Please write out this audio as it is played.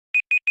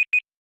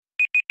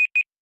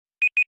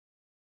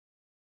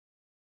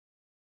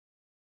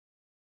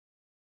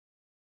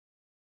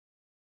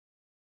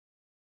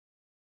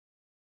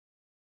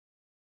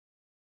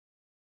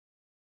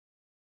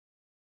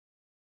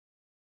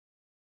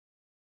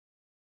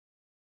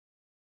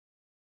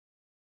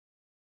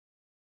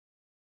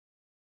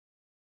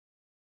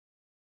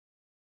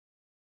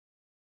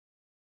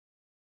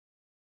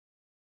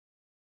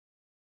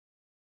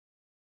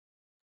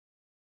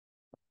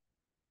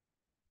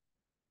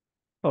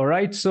All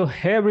right. So,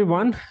 hey,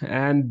 everyone,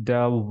 and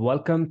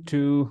welcome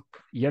to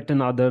yet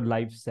another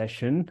live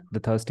session, the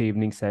Thursday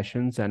evening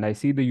sessions. And I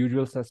see the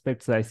usual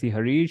suspects. I see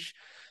Harish,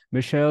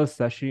 Michelle,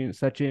 Sachin,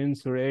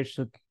 Suresh.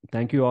 So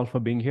thank you all for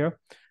being here.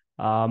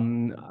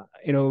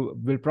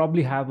 We'll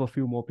probably have a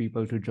few more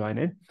people to join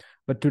in.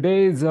 But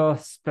today is a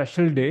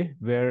special day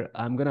where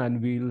I'm going to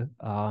unveil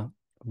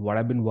what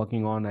I've been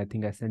working on. I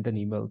think I sent an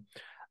email.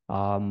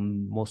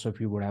 Most of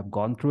you would have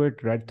gone through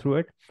it, read through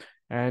it.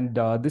 And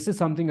this is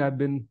something I've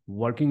been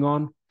working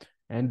on,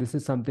 and this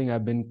is something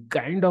I've been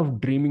kind of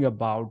dreaming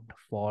about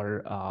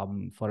for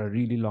a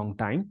really long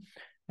time.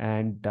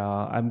 And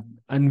I'm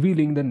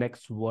unveiling the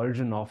next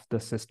version of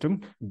the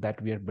system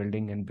that we are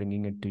building and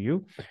bringing it to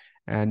you.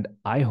 And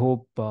I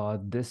hope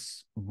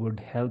this would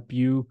help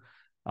you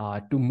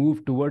to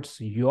move towards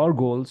your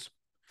goals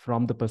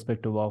from the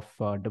perspective of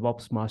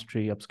DevOps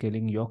mastery,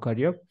 upscaling your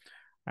career,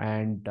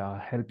 and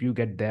help you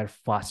get there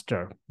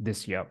faster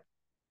this year.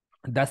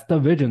 That's the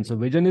vision. So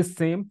vision is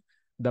same,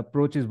 the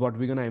approach is what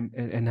we're going to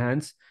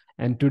enhance.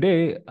 And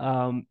today,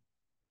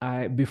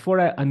 I before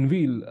I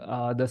unveil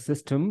the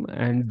system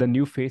and the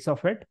new face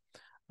of it,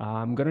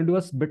 I'm going to do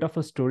a bit of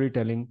a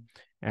storytelling.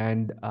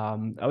 And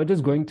I was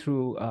just going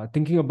through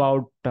thinking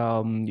about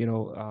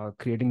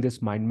creating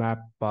this mind map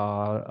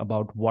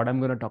about what I'm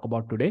going to talk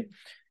about today.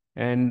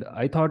 And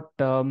I thought,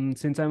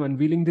 since I'm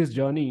unveiling this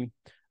journey,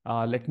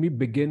 let me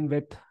begin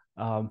with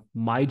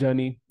my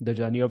journey, the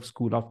journey of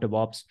School of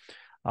DevOps.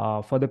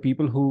 For the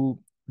people who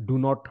do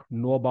not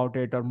know about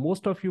it, or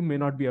most of you may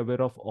not be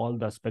aware of all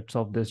the aspects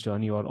of this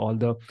journey or all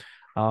the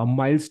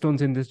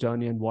milestones in this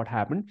journey and what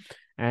happened.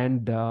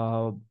 And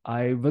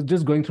I was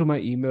just going through my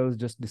emails,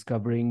 just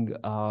discovering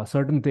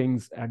certain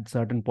things at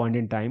certain point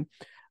in time,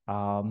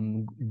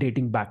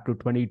 dating back to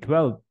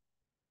 2012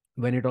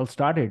 when it all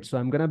started. So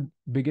I'm going to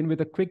begin with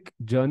a quick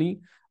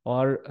journey,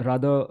 or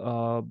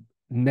rather,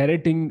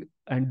 narrating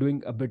and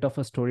doing a bit of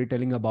a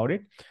storytelling about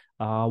it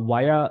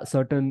via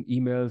certain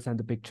emails and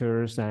the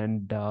pictures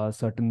and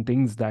certain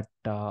things that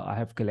I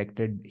have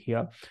collected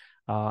here.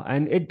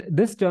 And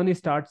this journey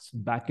starts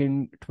back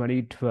in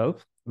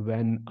 2012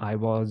 when I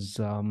was,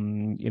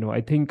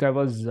 I think I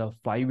was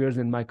 5 years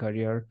in my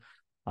career,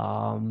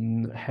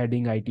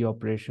 heading IT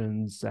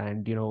operations,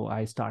 and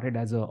I started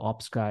as a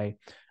ops guy.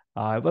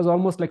 It was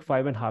almost like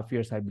 5.5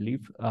 years, I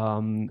believe.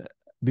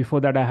 Before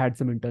that, I had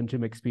some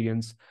internship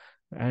experience,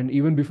 and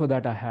even before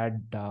that, I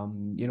had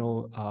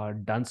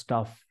done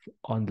stuff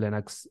on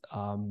Linux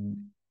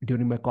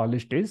during my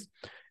college days,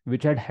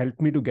 which had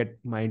helped me to get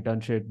my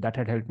internship. That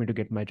had helped me to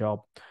get my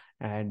job,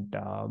 and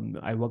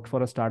I worked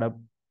for a startup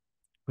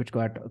which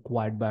got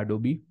acquired by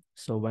Adobe.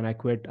 So when I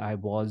quit, I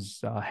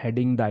was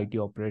heading the IT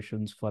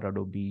operations for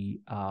Adobe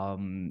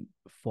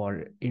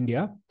for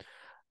India,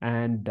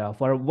 and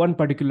for one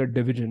particular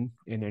division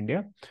in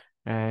India.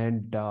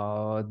 And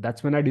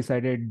that's when I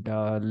decided,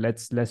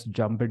 let's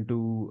jump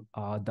into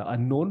the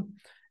unknown.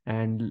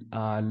 And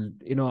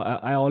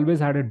I always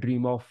had a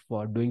dream of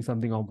doing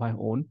something on my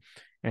own.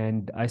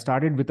 And I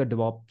started with a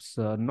DevOps,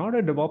 not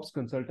a DevOps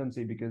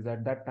consultancy, because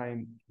at that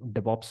time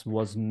DevOps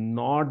was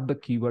not the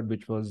keyword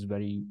which was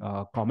very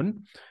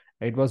common.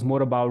 It was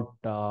more about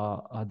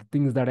the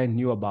things that I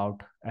knew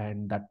about,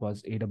 and that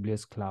was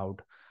AWS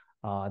cloud.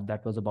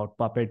 That was about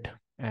Puppet,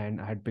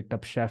 and I had picked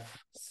up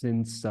Chef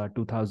since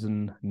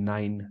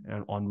 2009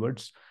 and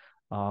onwards.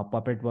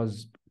 Puppet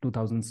was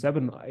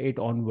 2007, 8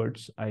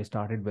 onwards. I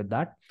started with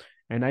that,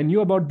 and I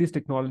knew about these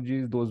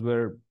technologies. Those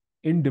were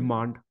in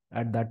demand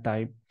at that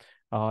time.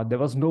 There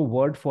was no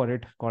word for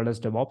it called as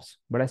DevOps,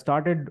 but I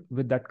started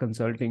with that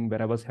consulting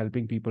where I was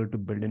helping people to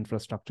build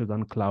infrastructures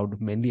on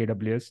cloud, mainly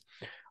AWS,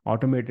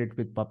 automate it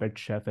with Puppet,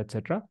 Chef,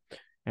 etc.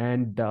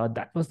 And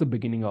that was the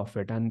beginning of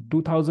it. And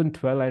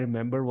 2012, I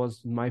remember,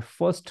 was my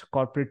first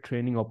corporate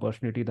training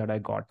opportunity that I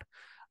got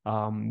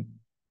um,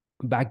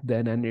 back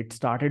then. And it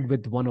started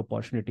with one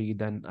opportunity.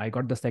 Then I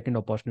got the second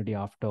opportunity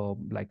after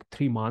like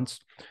 3 months.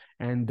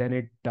 And then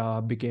it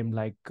became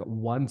like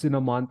once in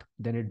a month.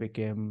 Then it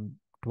became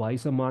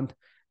twice a month.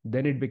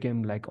 Then it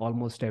became like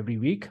almost every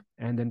week.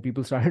 And then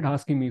people started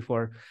asking me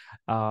for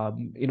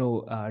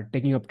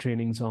taking up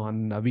trainings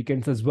on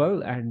weekends as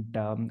well. And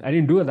I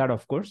didn't do that,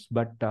 of course,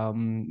 but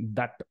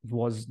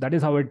that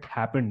is how it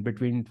happened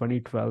between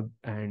 2012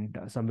 and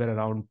somewhere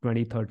around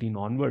 2013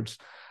 onwards.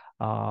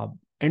 uh,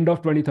 End of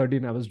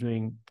 2013, I was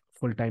doing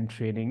full-time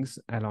trainings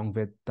along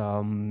with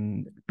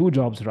two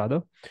jobs,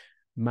 rather,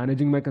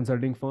 managing my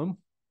consulting firm,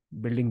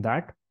 building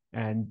that,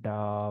 and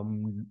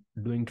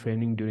doing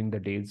training during the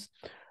days.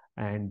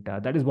 And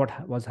that is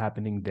what was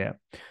happening there.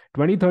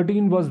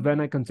 2013 was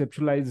when I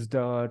conceptualized,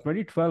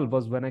 2012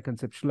 was when I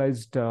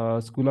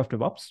conceptualized School of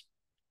DevOps.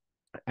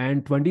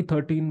 And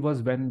 2013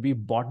 was when we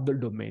bought the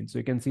domain. So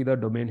you can see the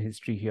domain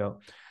history here.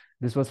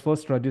 This was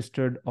first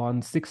registered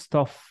on 6th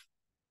of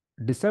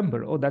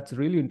December. Oh, that's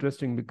really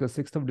interesting, because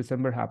 6th of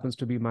December happens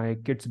to be my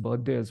kid's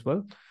birthday as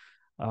well.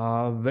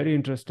 Very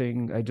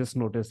interesting. I just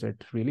noticed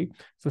it, really.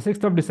 So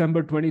 6th of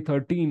December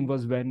 2013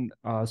 was when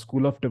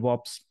School of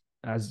DevOps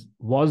as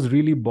was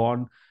really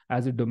born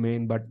as a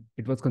domain, but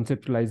it was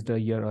conceptualized a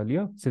year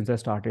earlier since I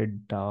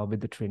started with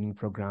the training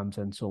programs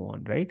and so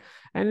on, right?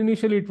 And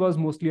initially, it was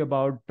mostly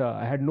about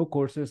I had no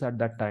courses at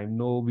that time,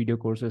 no video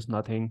courses,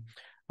 nothing.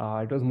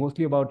 It was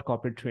mostly about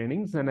corporate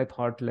trainings, and I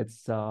thought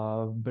let's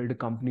build a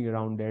company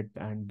around it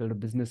and build a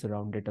business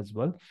around it as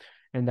well.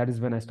 And that is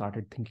when I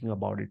started thinking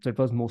about it. So it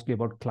was mostly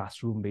about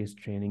classroom-based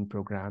training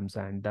programs,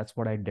 and that's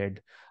what I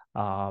did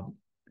uh,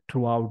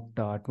 throughout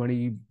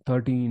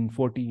 2013,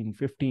 14,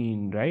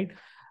 15, right?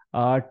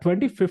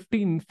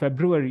 2015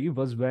 February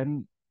was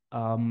when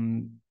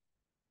um,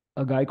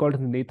 a guy called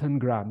Nathan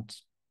Grant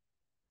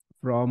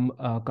from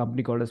a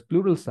company called as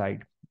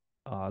Pluralsight,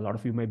 a lot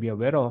of you may be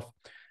aware of,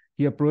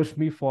 he approached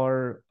me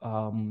for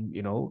an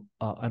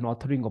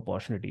authoring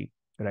opportunity,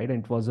 right?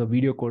 And it was a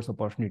video course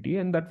opportunity,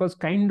 and that was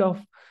kind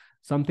of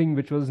something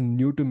which was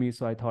new to me.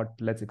 So I thought,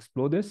 let's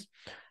explore this,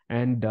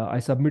 and I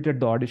submitted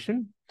the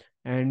audition.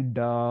 And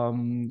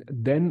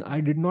then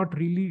I did not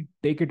really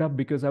take it up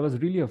because I was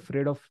really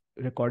afraid of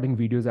recording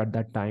videos at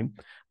that time.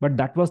 But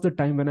that was the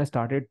time when I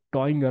started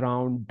toying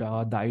around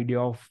the idea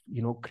of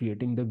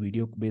creating the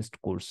video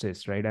based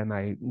courses, right? And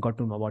I got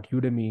to know about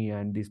Udemy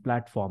and these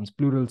platforms,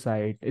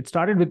 Pluralsight. It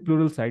started with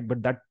Pluralsight,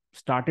 but that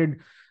started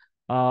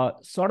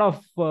with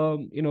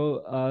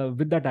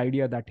that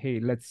idea that, hey,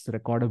 let's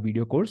record a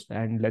video course.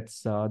 And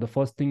let's the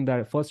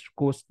first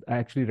course I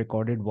actually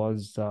recorded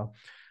was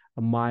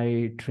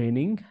my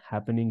training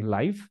happening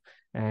live,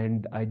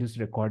 and I just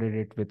recorded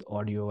it with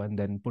audio and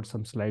then put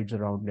some slides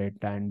around it,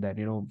 and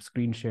then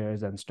screen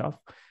shares and stuff.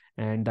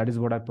 And that is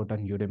what I put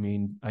on Udemy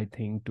in, I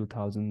think,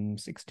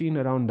 2016,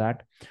 around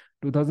that.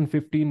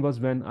 2015 was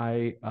when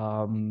I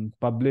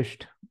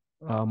published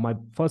my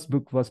first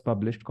book was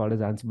published, called as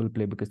Ansible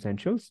Playbook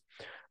Essentials.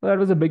 Well, that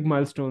was a big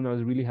milestone. I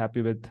was really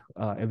happy with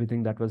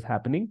everything that was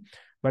happening.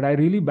 But I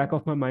really, back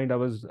of my mind, I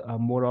was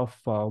more of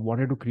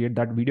wanted to create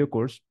that video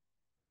course.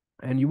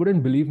 And you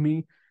wouldn't believe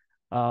me,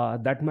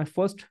 that my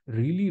first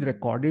really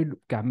recorded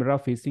camera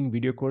facing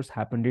video course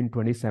happened in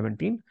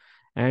 2017.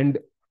 And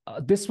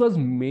this was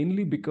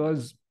mainly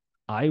because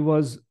I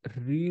was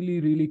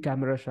really, really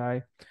camera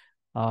shy.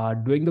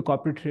 Doing the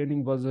corporate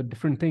training was a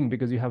different thing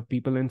because you have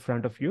people in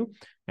front of you,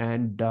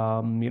 and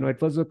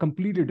it was a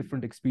completely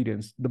different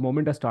experience. The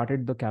moment I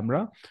started the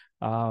camera,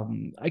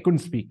 I couldn't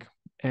speak,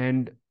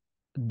 and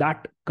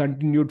that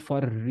continued for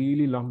a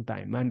really long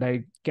time, and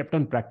I kept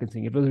on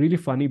practicing. It was really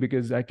funny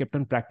because I kept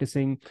on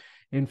practicing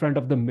in front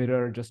of the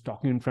mirror, just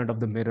talking in front of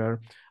the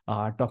mirror,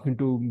 talking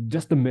to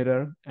just the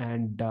mirror.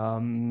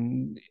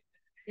 And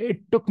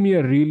it took me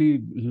a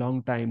really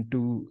long time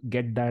to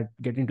get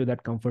into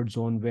that comfort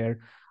zone where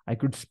I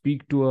could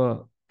speak to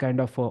a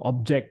kind of a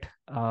object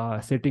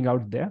sitting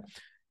out there.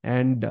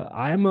 And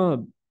I'm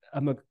a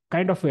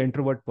kind of an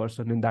introvert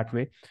person in that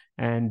way.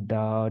 And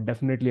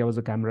definitely I was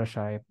a camera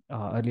shy.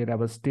 Earlier I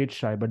was stage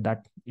shy, but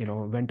that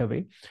went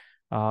away.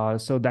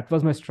 So that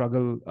was my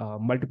struggle,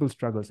 multiple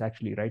struggles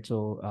actually, right?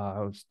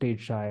 So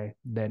stage shy,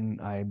 then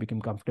I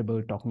became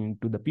comfortable talking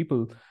to the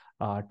people,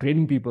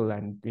 training people,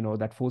 and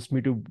that forced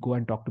me to go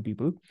and talk to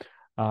people.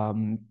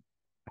 Um,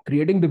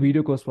 Creating the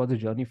video course was a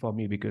journey for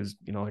me because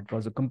it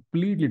was a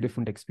completely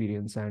different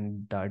experience,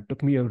 and it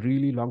took me a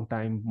really long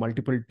time,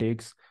 multiple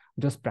takes,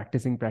 just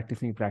practicing.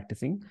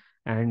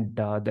 And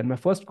then my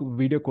first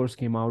video course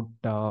came out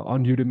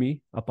on Udemy,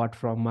 apart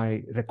from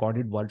my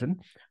recorded version.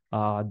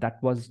 That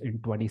was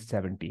in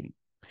 2017.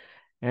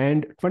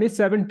 And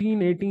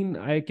 2017, 18,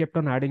 I kept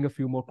on adding a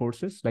few more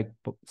courses, like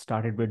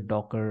started with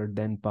Docker,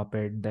 then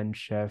Puppet, then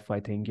Chef. I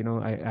think,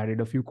 I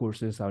added a few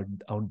courses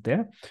out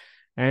there.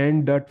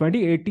 And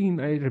 2018,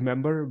 I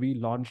remember we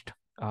launched.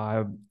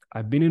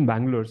 I've been in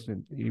Bangalore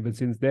even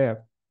since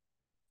there,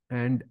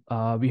 and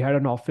we had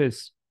an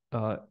office,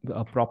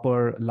 a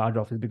proper large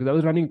office, because I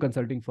was running a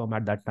consulting firm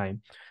at that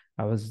time.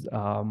 I was,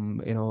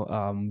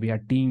 we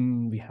had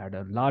team, we had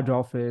a large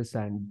office,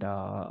 and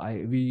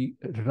we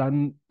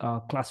run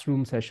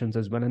classroom sessions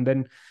as well. And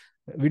then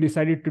we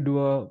decided to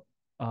do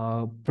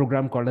a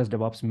program called as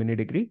Devops Mini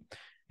Degree.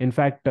 In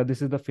fact,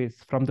 this is the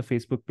face from the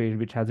Facebook page,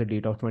 which has a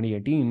date of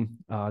 2018.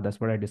 That's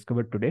what I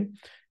discovered today.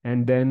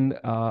 And then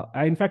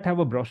I, in fact, have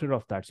a brochure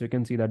of that. So you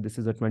can see that this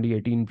is a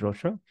 2018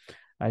 brochure.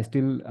 I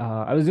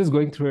was just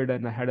going through it,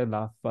 and I had a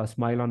laugh, a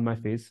smile on my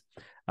face,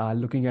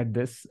 looking at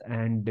this.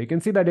 And you can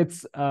see that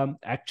it's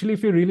actually,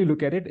 if you really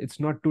look at it,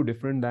 it's not too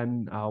different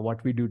than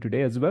what we do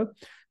today as well,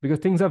 because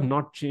things have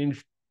not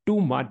changed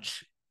too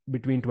much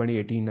between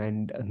 2018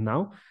 and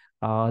now.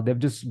 They've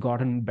just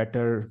gotten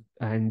better,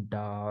 and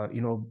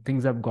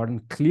things have gotten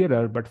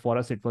clearer. But for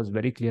us, it was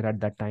very clear at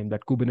that time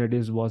that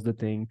Kubernetes was the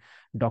thing,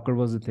 Docker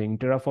was the thing,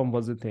 Terraform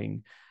was the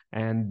thing.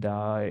 And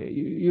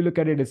you look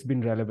at it, it's been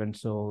relevant.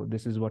 So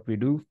this is what we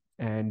do,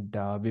 and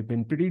we've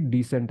been pretty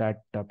decent at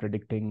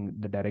predicting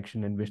the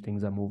direction in which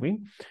things are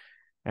moving.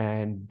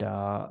 And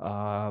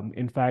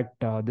in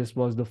fact, this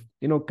was the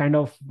kind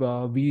of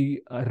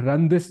we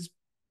run this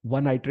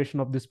one iteration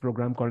of this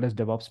program called as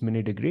Devops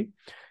Mini Degree.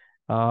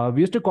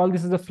 We used to call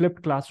this as a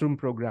flipped classroom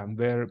program,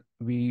 where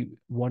we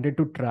wanted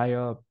to try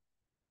a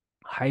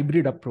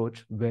hybrid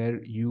approach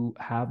where you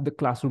have the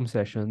classroom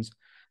sessions,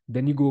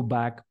 then you go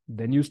back,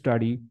 then you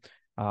study.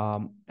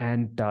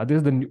 And this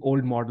is the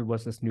old model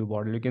versus new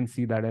model. You can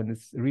see that, and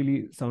it's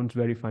really sounds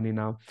very funny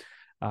now.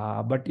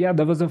 But yeah,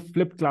 there was a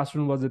flipped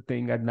classroom was a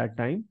thing at that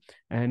time,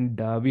 and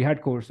we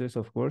had courses,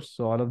 of course.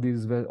 So all of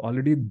these were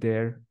already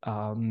there,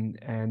 and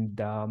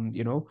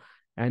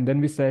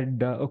then we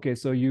said, okay,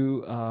 so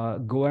you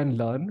go and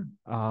learn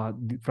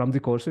from the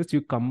courses.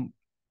 You come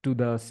to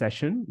the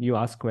session, you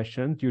ask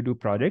questions, you do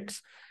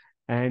projects,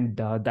 and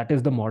that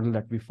is the model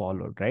that we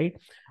followed, right?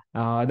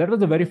 That was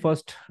the very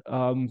first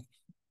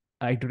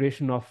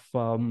iteration of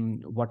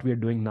what we are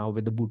doing now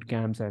with the boot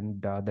camps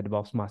and the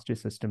Devops Mastery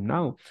System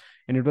now.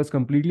 And it was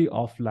completely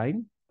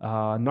offline,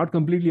 not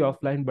completely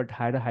offline, but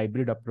had a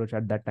hybrid approach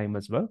at that time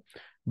as well.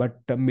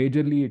 But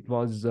majorly it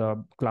was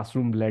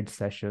classroom-led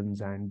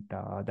sessions, and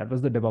that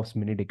was the DevOps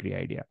mini degree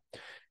idea.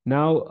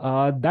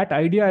 Now, that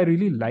idea I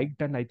really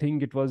liked, and I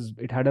think it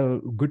had a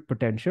good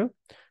potential.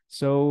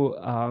 So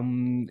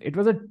it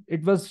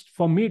was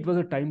for me, it was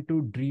a time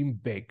to dream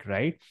big,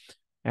 right?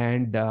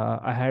 And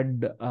I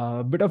had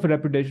a bit of a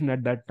reputation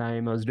at that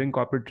time. I was doing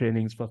corporate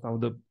trainings for some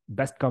of the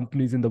best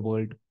companies in the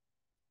world,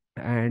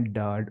 and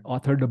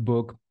authored a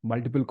book,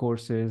 multiple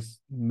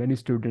courses, many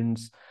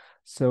students.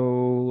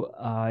 So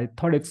I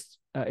thought it's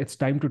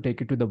time to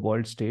take it to the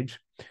world stage.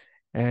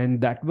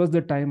 And that was the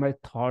time I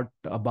thought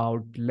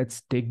about,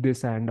 let's take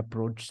this and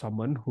approach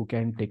someone who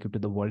can take it to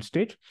the world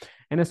stage.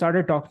 And I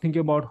started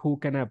thinking about who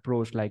can I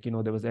approach. Like,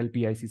 there was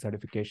LPIC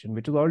certification,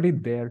 which was already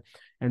there,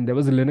 and there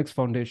was a Linux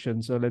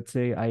Foundation. So let's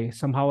say I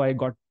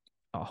got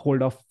a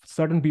hold of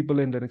certain people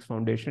in Linux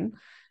Foundation,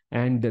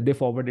 and they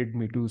forwarded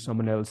me to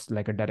someone else,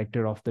 like a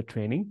director of the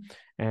training.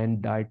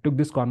 And I took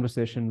this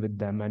conversation with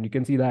them, and you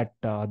can see that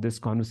this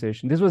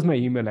was my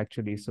email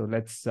actually. So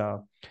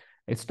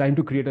it's time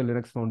to create a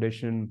Linux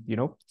Foundation,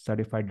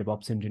 certified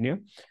DevOps engineer,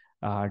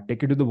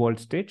 take it to the world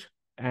stage.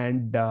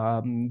 And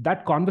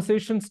that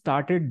conversation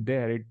started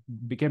there. It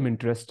became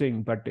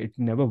interesting, but it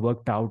never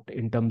worked out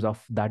in terms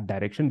of that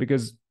direction,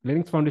 because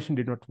Linux Foundation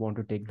did not want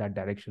to take that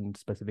direction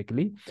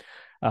specifically,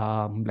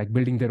 like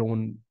building their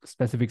own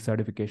specific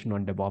certification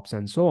on DevOps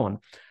and so on.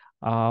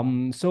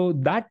 So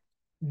that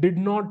did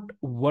not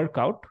work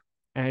out,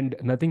 and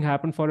nothing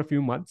happened for a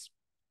few months,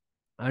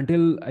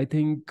 until I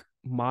think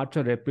March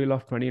or April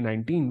of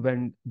 2019,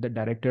 when the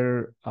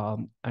director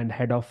and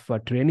head of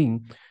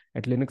training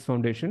at Linux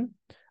Foundation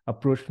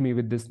approached me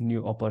with this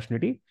new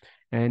opportunity.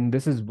 And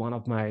this is one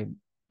of my,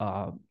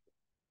 I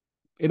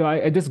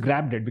just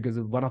grabbed it because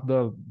it's one of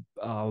the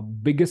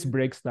biggest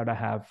breaks that I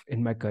have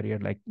in my career,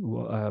 like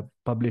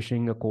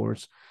publishing a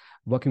course,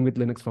 working with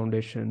Linux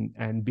Foundation,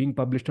 and being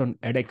published on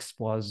edX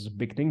was a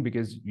big thing,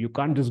 because you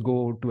can't just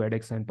go to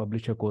edX and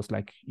publish a course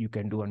like you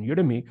can do on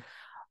Udemy.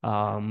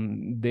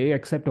 They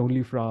accept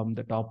only from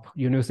the top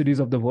universities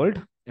of the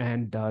world,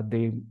 and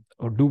they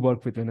do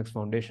work with Linux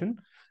Foundation.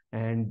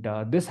 And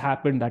this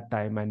happened that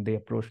time, and they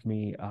approached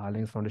me.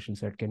 Linux Foundation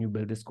said, "Can you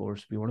build this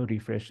course? We want to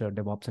refresh our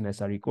DevOps and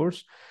SRE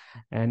course."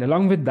 And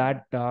along with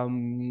that,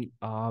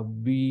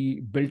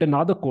 we built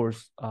another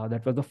course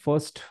that was the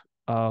first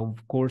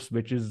course,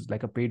 which is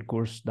like a paid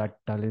course that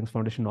Linux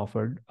Foundation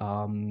offered.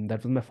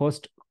 That was my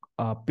first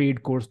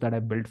paid course that I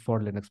built for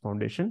Linux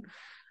Foundation.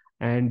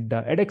 And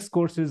edX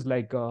course is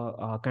like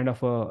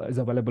is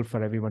available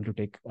for everyone to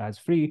take as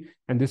free.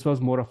 And this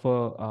was more of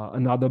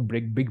another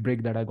big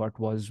break that I got,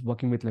 was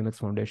working with Linux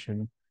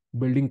Foundation,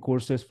 building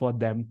courses for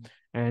them.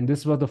 And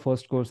this was the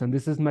first course, and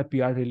this is my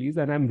PR release,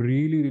 and I'm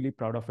really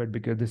proud of it,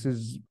 because this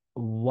is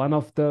one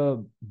of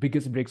the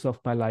biggest breaks of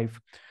my life.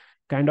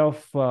 Kind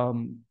of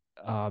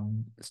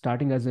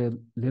starting as a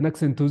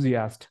Linux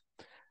enthusiast,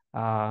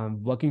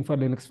 working for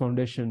Linux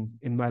Foundation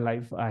in my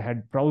life, I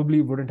had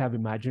probably wouldn't have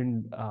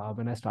imagined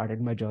when I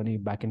started my journey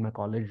back in my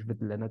college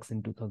with Linux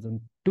in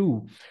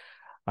 2002.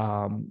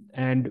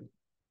 And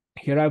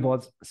here I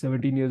was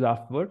 17 years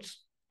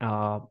afterwards,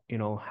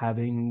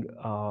 having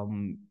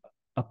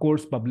a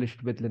course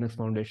published with Linux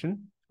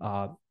Foundation,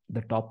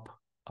 the top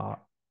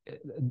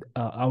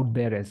out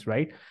there is,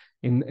 right,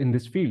 in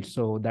this field.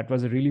 So that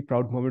was a really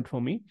proud moment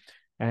for me.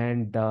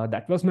 And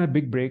that was my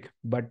big break.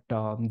 But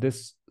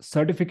this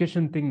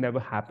certification thing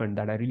never happened,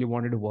 that I really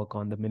wanted to work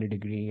on the mini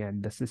degree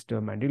and the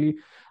system. And really,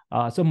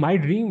 so my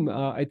dream,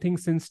 I think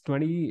since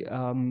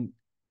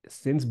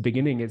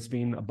beginning, it's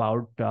been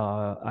about,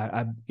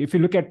 if you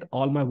look at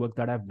all my work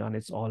that I've done,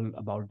 it's all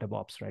about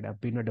DevOps, right? I've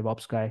been a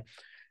DevOps guy,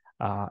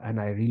 and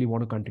I really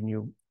want to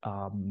continue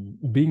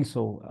being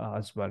so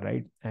as well,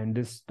 right? And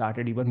this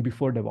started even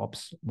before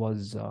DevOps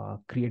was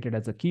created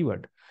as a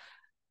keyword.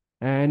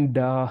 And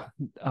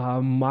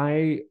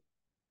my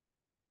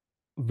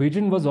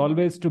vision was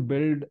always to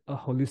build a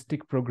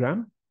holistic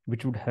program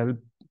which would help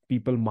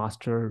people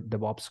master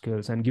DevOps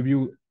skills and give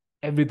you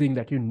everything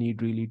that you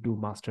need really to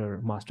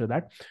master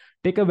that.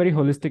 Take a very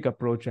holistic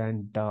approach,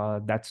 and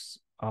that's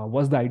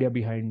was the idea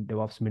behind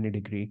DevOps mini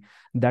degree.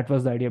 That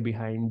was the idea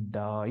behind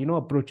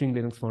approaching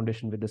Linux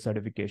Foundation with the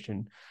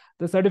certification.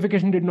 The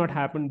certification did not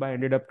happen, but I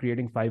ended up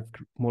creating 5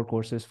 more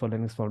courses for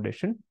Linux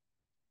Foundation.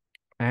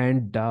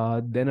 And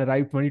then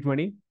arrived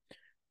 2020,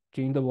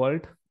 changed the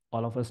world.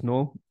 All of us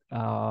know,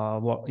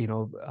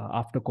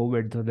 after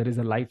COVID, so there is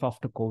a life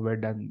after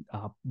COVID and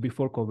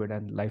before COVID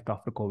and life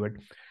after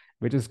COVID,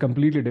 which is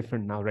completely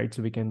different now, right?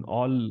 So we can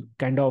all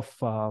kind of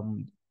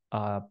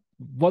uh,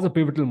 was a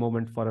pivotal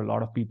moment for a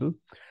lot of people.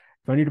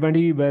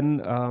 2020, when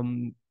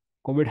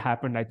COVID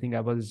happened, I think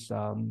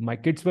my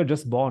kids were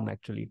just born,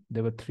 actually.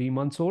 They were 3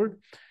 months old.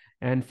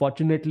 And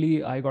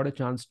fortunately, I got a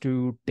chance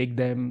to take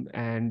them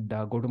and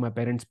go to my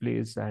parents'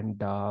 place and,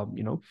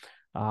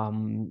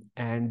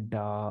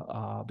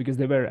 because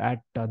they were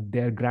at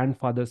their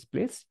grandfather's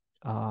place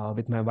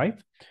with my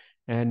wife.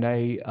 And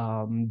I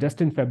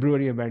just in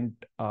February I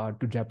went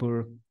to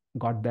Jaipur,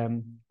 got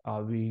them.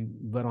 We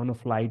were on a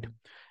flight.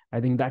 I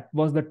think that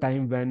was the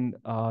time when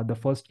the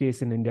first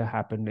case in India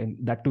happened, and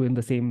that too in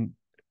the same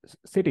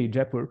city,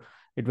 Jaipur.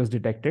 It was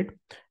detected,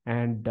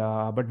 and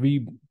but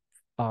we,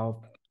 uh,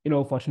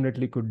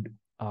 fortunately could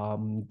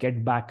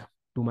get back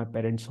to my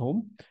parents'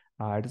 home.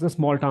 It is a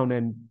small town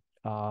in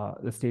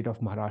the state of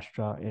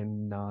Maharashtra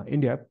in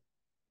India,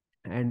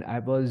 and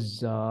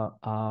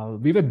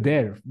we were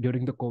there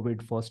during the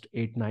COVID first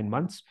 8 9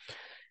 months,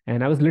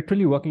 and I was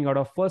literally working out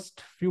of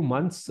first few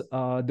months.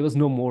 There was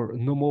no more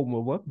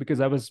work because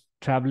I was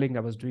traveling,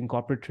 I was doing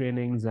corporate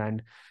trainings,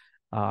 and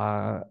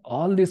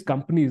all these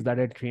companies that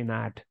I train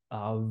at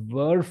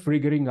were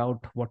figuring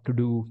out what to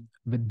do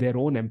with their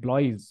own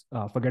employees.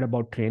 Forget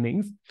about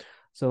trainings.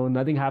 So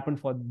nothing happened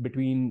for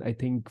between, I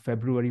think,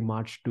 February,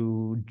 March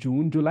to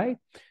June, July.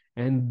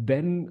 And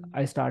then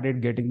I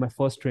started getting my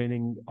first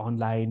training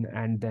online,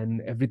 and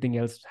then everything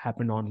else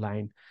happened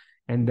online.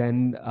 And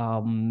then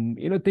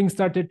things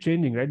started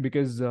changing, right?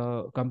 Because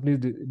companies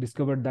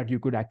discovered that you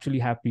could actually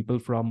have people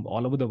from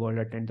all over the world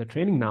attend the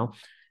training now.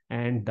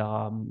 And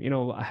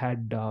I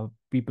had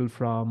people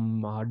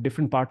from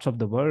different parts of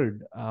the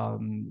world,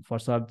 for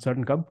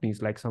certain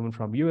companies, like someone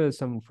from US,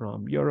 someone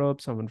from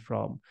Europe, someone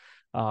from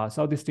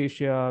Southeast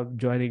Asia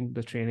joining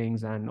the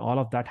trainings, and all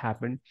of that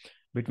happened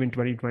between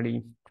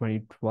 2020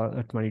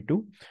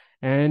 2022.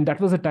 And that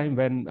was a time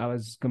when I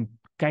was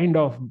kind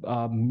of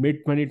mid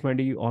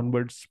 2020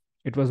 onwards.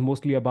 It was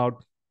mostly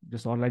about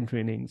just online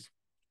trainings,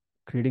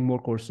 creating more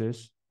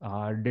courses.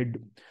 Did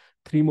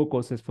 3 more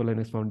courses for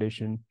Linux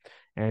Foundation,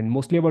 and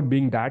mostly about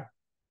being that.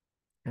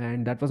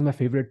 And that was my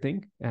favorite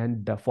thing.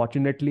 And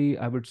fortunately,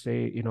 I would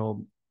say,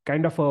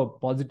 kind of a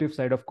positive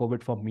side of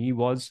COVID for me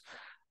was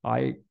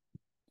I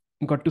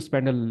got to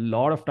spend a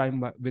lot of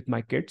time with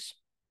my kids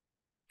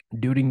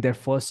during their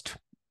first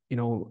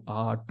 2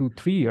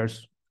 3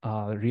 years,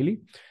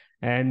 really.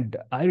 And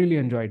I really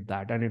enjoyed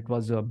that, and it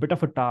was a bit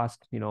of a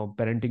task.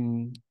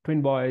 Parenting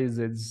twin boys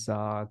is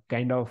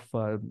kind of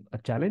a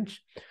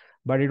challenge,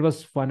 but it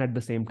was fun at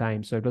the same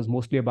time. So it was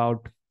mostly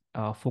about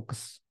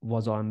focus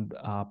was on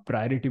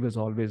priority was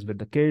always with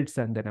the kids,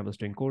 and then I was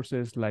doing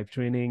courses, live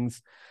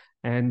trainings,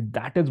 and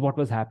that is what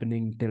was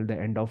happening till the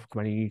end of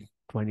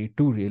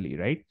 2022, really,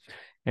 right?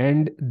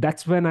 And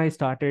that's when I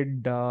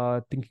started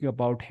thinking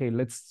about, hey,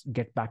 let's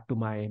get back to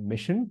my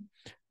mission,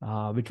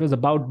 which was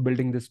about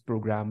building this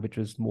program, which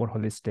was more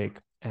holistic.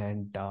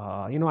 And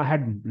I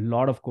had a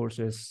lot of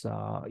courses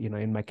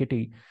in my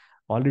kitty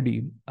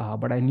already,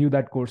 but I knew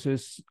that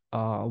courses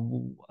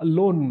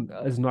alone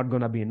is not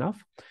going to be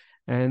enough.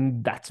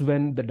 And that's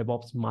when the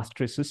Devops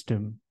Mastery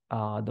System,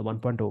 the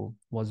 1.0,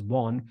 was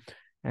born.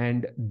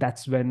 And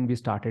that's when we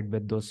started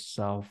with those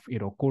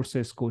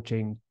courses,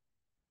 coaching,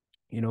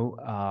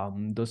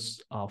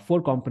 those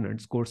 4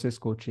 components: courses,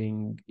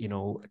 coaching,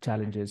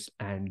 challenges,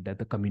 and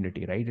the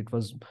community, right? It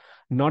was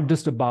not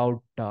just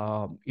about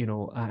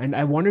and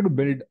I wanted to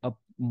build a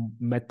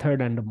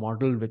method and a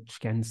model which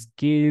can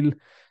scale,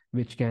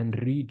 which can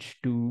reach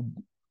to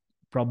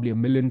probably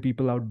 1 million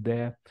people out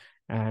there.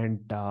 And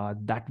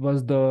that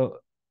was the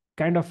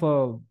kind of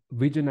a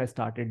vision I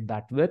started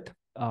that with.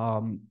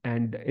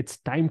 And it's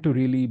time to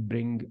really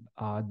bring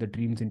the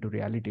dreams into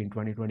reality in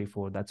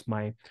 2024. That's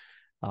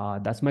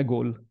my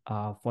goal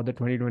for the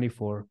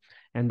 2024.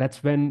 And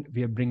that's when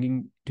we are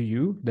bringing to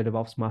you the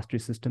DevOps Mastery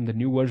System, the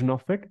new version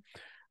of it.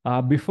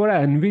 Before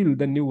I unveil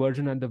the new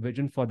version and the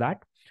vision for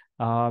that,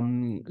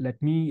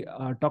 let me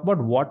talk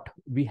about what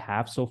we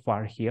have so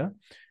far here.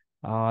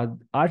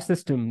 Our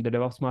system, the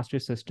DevOps Mastery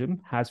System,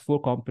 has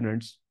 4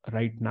 components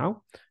right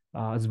now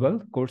as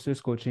well: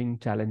 courses, coaching,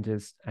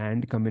 challenges,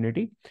 and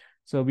community.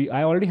 So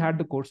I already had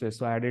the courses,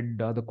 so I added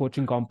the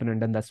coaching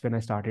component, and that's when I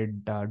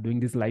started doing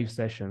these live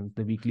sessions,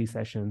 the weekly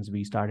sessions.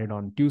 We started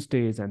on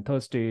Tuesdays and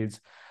Thursdays,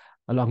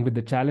 along with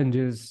the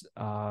challenges.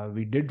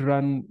 We did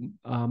run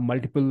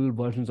multiple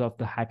versions of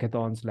the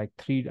hackathons, like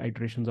 3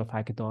 iterations of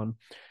hackathon.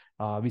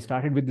 We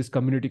started with this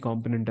community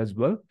component as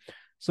well.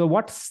 So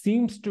what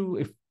seems to,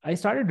 if I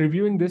started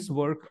reviewing this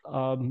work,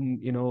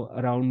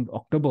 around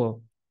October,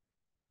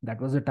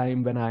 that was the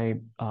time when I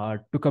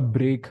took a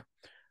break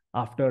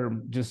after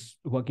just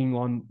working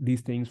on these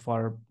things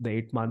for the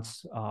 8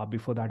 months,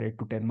 before that 8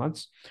 to 10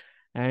 months.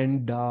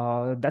 And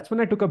that's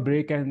when I took a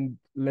break, and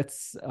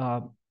let's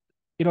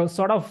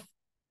sort of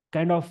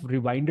kind of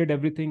rewinded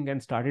everything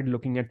and started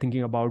looking at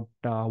thinking about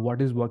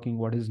what is working,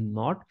 what is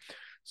not.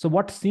 So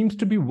what seems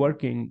to be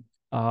working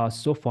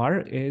so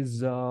far is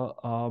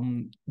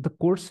the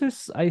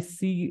courses. I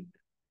see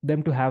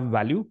them to have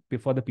value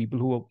for the people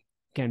who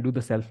can do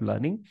the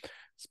self-learning,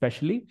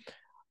 especially.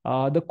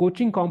 The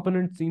coaching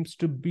component seems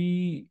to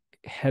be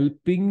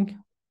helping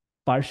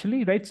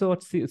partially, right? So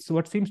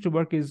what seems to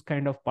work is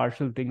kind of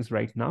partial things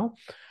right now.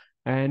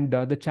 And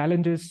the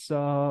challenges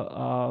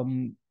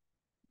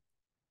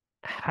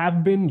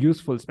have been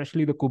useful,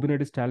 especially the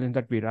Kubernetes challenge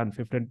that we run,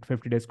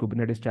 50 days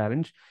Kubernetes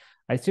challenge.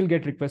 I still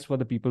get requests for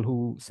the people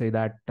who say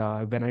that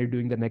when are you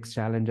doing the next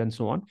challenge and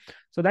so on.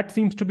 So that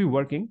seems to be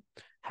working.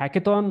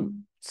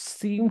 Hackathon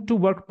seemed to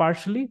work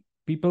partially.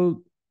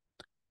 People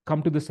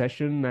come to the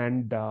session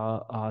and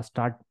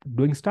start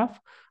doing stuff.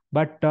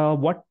 But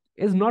what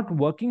is not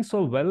working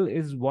so well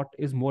is what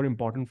is more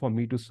important for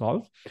me to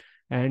solve.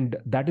 And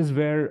that is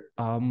where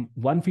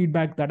one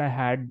feedback that I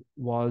had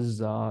was,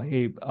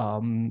 hey,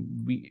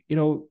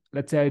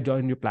 let's say I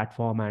join your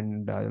platform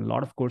and a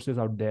lot of courses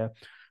out there,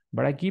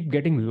 but I keep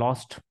getting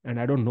lost and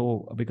I don't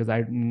know because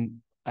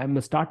I'm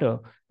a starter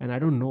and I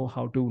don't know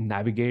how to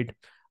navigate.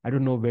 I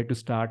don't know where to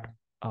start.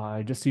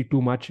 I just see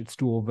too much. It's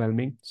too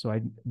overwhelming. So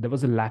there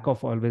was a lack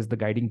of always the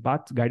guided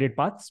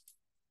paths.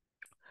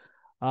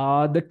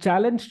 The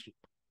challenge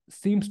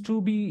seems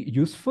to be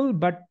useful,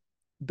 but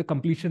the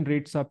completion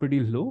rates are pretty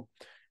low.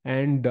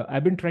 And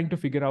I've been trying to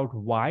figure out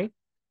why.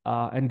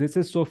 And this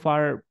is so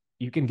far,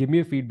 you can give me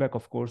a feedback,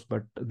 of course,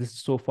 but this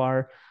is so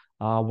far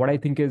what I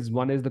think is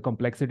one is the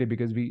complexity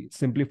because we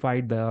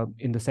simplified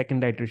in the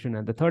second iteration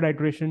and the third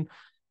iteration.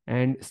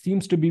 And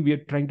seems to be we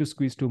are trying to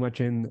squeeze too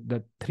much in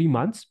the 3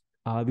 months.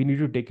 We need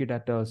to take it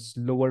at a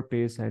slower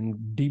pace and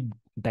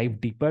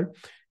dive deeper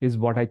is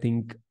what I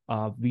think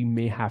we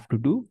may have to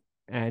do.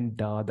 And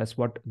that's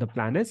what the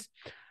plan is.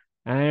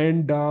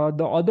 And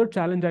the other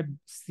challenge I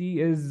see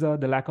is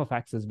the lack of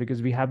access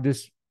because we have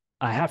this.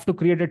 I have to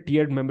create a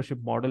tiered membership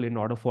model in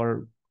order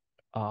for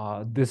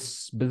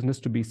this business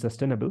to be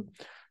sustainable.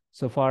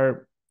 So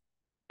far,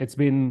 it's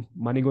been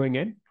money going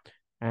in,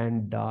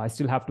 and I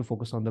still have to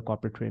focus on the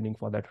corporate training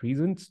for that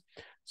reasons.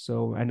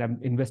 So, and I'm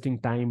investing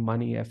time,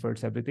 money,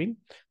 efforts, everything.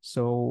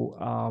 So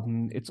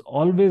it's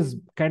always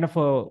kind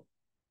of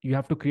you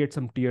have to create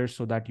some tiers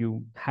so that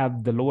you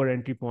have the lower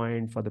entry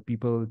point for the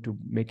people to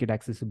make it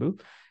accessible.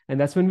 And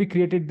that's when we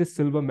created this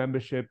silver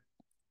membership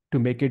to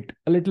make it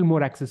a little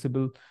more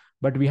accessible.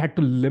 But we had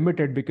to limit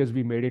it because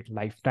we made it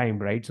lifetime,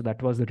 right? So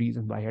that was the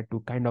reason why I had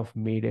to kind of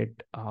make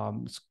it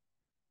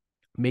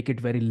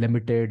very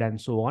limited and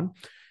so on.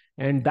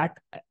 And that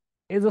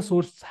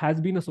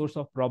has been a source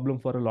of problem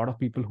for a lot of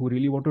people who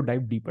really want to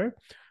dive deeper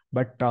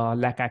but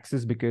lack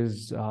access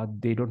because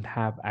they don't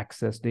have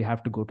access. They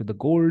have to go to the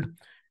gold,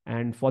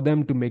 and for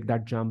them to make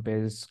that jump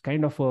is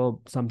kind of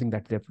something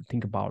that they have to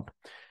think about.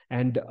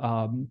 And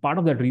part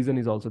of that reason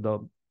is also the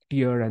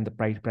tier and the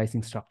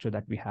pricing structure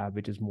that we have,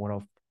 which is more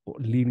of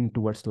leaning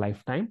towards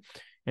lifetime.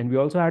 And we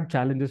also had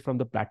challenges from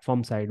the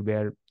platform side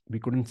where we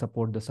couldn't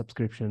support the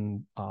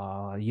subscription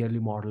yearly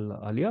model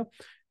earlier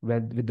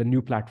with the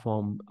new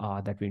platform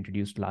that we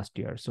introduced last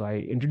year. So I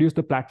introduced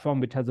the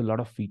platform which has a lot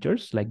of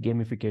features like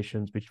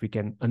gamifications, which we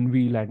can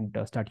unveil and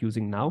start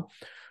using now.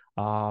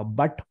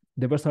 But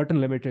there were certain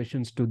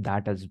limitations to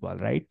that as well,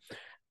 right?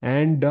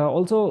 And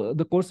also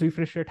the course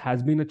refresh rate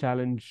has been a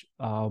challenge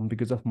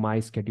because of my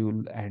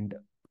schedule and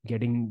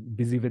getting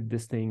busy with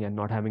this thing and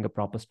not having a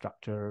proper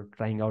structure,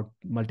 trying out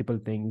multiple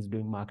things,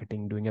 doing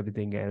marketing, doing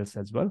everything else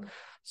as well.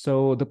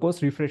 So the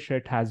course refresh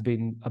rate has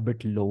been a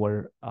bit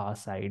lower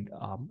side,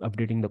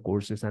 updating the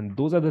courses. And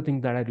those are the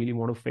things that I really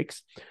want to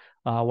fix.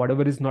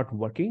 Whatever is not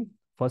working,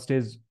 first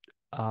is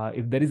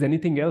if there is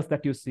anything else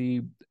that you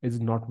see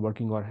is not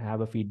working or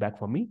have a feedback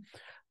for me,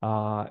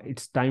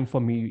 it's time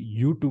for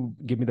you to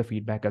give me the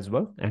feedback as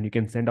well. And you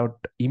can send out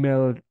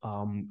email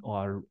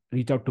or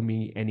reach out to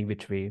me any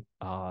which way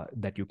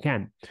that you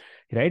can,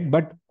 right?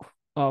 But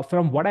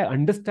from what I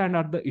understand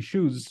are the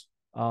issues,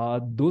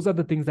 those are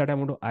the things that I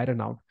want to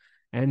iron out.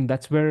 And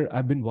that's where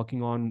I've been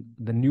working on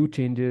the new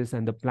changes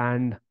and the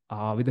plan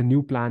with a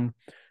new plan,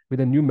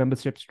 with a new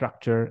membership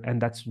structure. And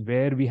that's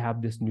where we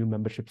have this new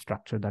membership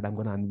structure that I'm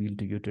going to unveil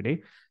to you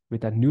today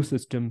with a new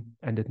system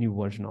and a new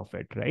version of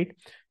it, right?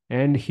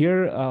 And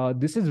here,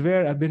 this is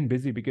where I've been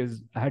busy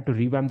because I had to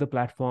revamp the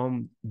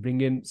platform,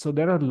 bring in. So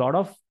there are a lot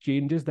of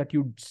changes that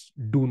you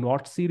do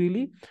not see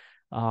really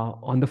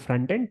on the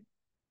front end.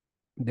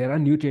 There are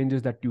new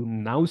changes that you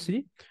now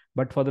see,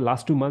 but for the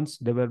last 2 months,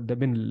 there've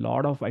been a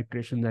lot of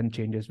iterations and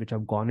changes which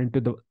have gone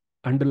into the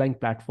underlying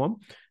platform,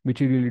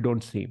 which you really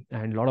don't see,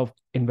 and a lot of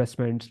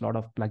investments, a lot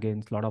of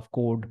plugins, a lot of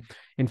code.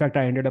 In fact,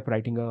 I ended up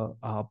writing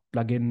a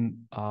plugin,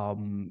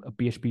 a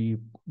PHP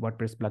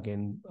WordPress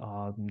plugin,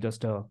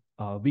 just a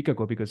week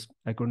ago because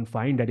I couldn't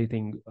find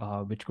anything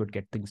which could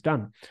get things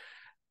done.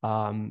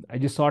 I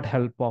just sought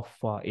help of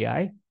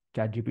AI,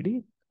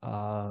 ChatGPT,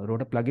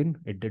 wrote a plugin,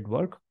 it did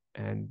work,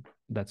 and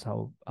that's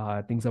how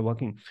things are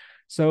working.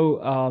 So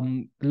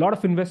a lot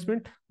of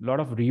investment, a lot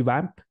of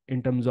revamp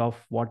in terms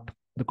of what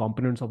the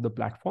components of the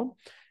platform.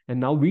 And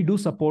now we do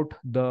support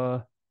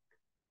the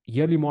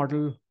yearly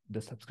model,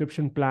 the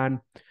subscription plan,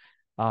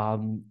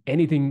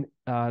 anything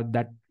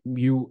that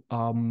you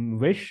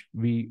wish,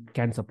 we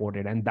can support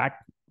it. And that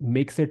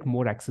makes it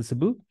more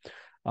accessible,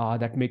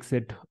 that makes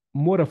it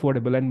more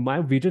affordable. And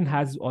my vision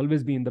has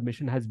always been, the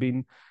mission has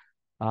been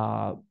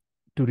uh,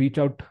 to reach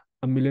out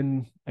a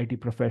million IT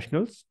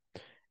professionals.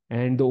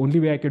 And the only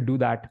way I could do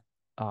that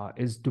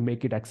is to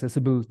make it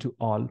accessible to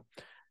all.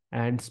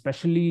 And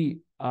especially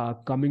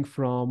coming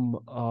from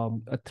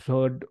a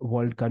third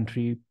world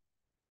country,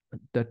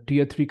 the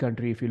tier three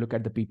country, if you look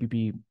at the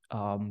PPP,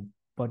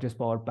 purchase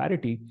power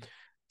parity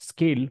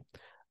scale,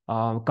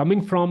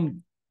 coming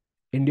from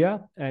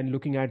India and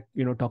looking at,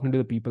 talking to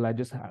the people, I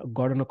just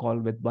got on a call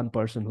with one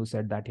person who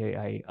said that,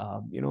 hey,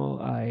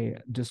 I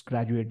just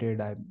graduated,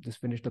 I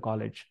just finished the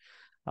college.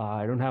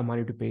 I don't have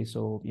money to pay,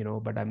 so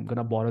but I'm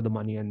gonna borrow the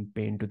money and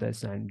pay into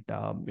this, and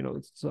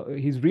so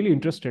he's really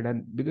interested,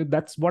 and because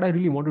that's what I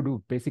really want to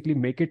do, basically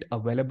make it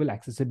available,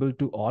 accessible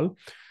to all.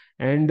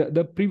 And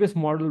the previous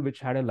model,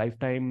 which had a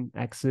lifetime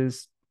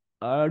access,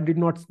 did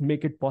not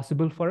make it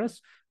possible for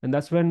us, and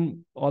that's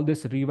when all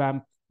this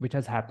revamp which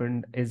has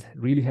happened is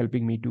really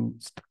helping me to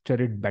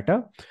structure it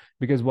better,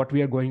 because what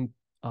we are going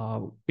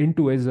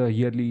into is a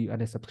yearly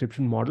and a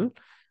subscription model.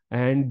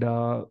 And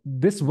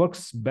this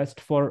works best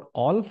for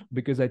all,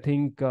 because I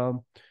think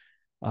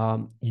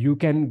you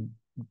can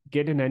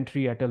get an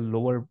entry at a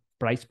lower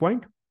price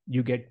point.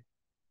 You get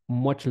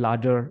much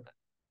larger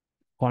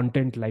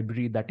content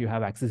library that you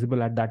have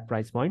accessible at that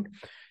price point.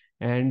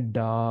 And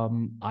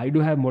I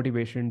do have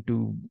motivation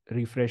to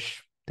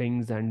refresh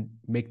things and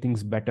make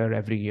things better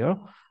every year.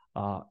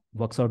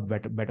 Works out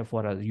better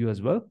for you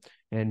as well.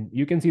 And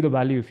you can see the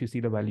value. If you see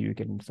the value, you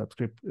can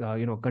subscribe,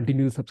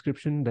 continue the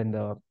subscription, then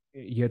the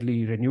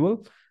yearly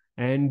renewal.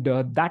 And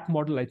that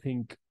model, I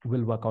think,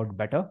 will work out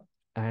better.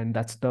 And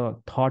that's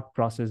the thought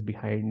process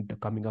behind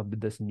coming up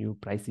with this new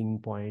pricing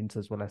points,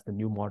 as well as the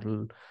new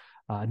model,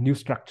 new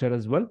structure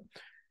as well.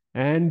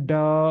 And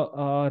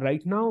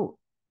right now,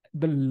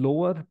 the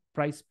lower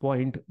price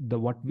point, the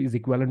what is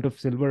equivalent of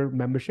silver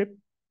membership,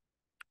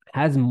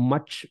 has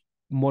much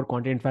more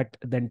content. In fact,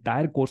 the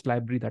entire course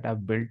library that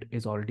I've built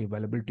is already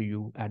available to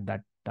you at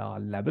that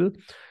level.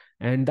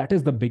 And that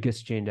is the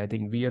biggest change. I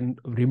think we are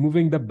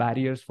removing the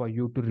barriers for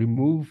you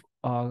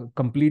to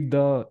complete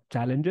the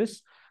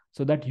challenges,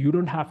 so that you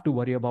don't have to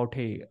worry about,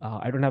 hey,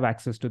 I don't have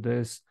access to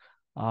this.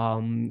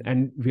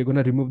 And we're going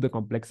to remove the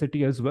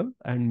complexity as well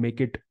and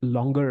make it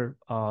longer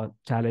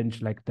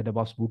challenge, like the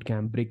DevOps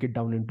bootcamp, break it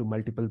down into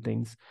multiple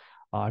things,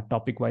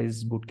 topic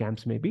wise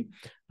bootcamps maybe.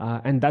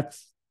 And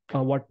that's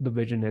what the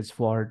vision is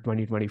for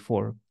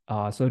 2024.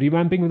 So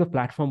revamping of the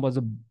platform was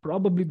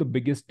probably the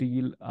biggest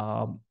deal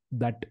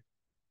that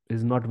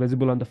is not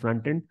visible on the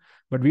front end,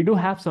 but we do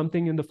have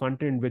something in the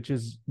front end which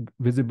is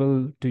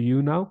visible to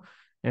you now,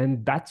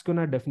 and that's going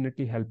to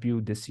definitely help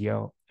you this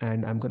year.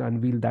 And I'm going to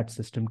unveil that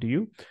system to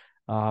you,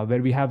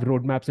 where we have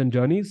roadmaps and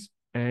journeys.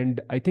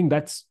 And I think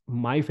that's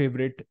my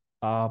favorite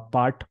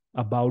part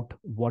about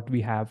what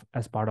we have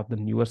as part of the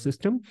newer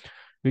system,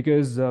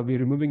 because we're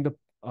removing the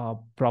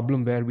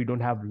problem where we don't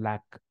have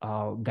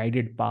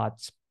guided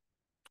paths.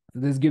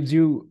 This gives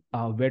you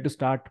where to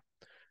start,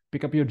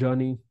 pick up your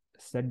journey,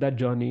 set that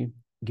journey,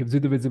 gives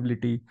you the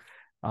visibility,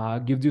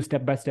 gives you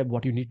step by step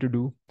what you need to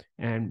do,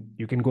 and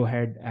you can go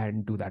ahead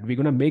and do that. We're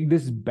going to make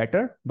this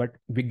better, but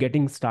we're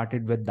getting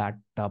started with that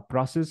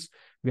process.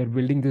 We are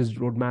building these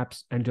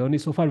roadmaps and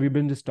journeys. So far, we've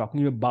been just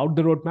talking about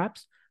the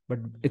roadmaps, but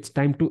it's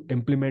time to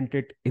implement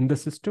it in the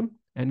system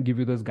and give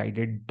you those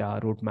guided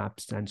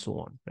roadmaps and so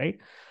on, right?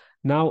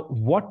 Now,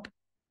 what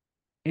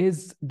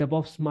is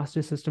DevOps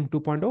Mastery System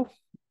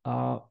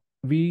 2.0?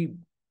 We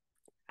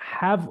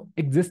have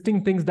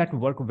existing things that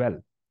work well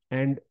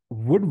and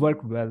would work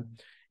well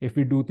if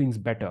we do things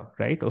better,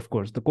 right? Of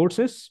course, the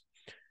courses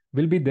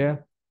will be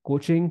there.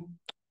 Coaching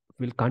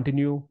will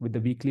continue with the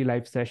weekly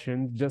live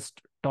sessions,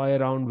 just toy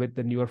around with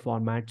the newer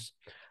formats.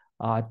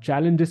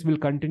 Challenges will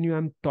continue.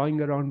 I'm toying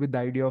around with the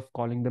idea of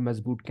calling them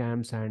as boot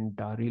camps, and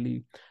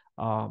really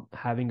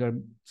having a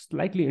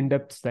slightly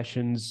in-depth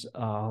sessions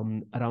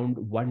around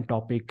one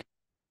topic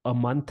a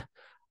month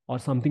or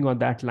something on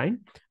that line.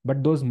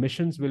 But those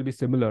missions will be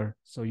similar.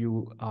 So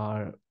you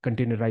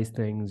containerize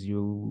things,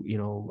 you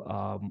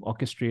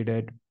orchestrate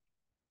it,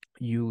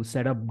 you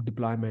set up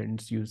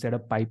deployments, you set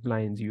up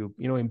pipelines, you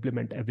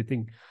implement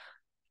everything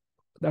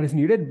that is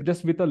needed,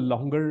 just with a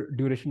longer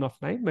duration of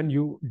time when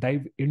you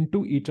dive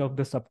into each of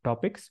the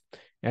subtopics.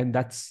 And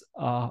that's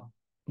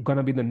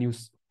gonna be the new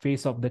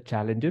face of the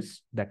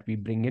challenges that we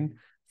bring in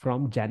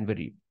from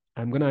January.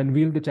 I'm going to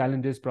unveil the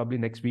challenges probably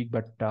next week,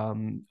 but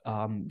I'm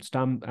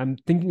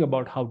thinking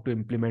about how to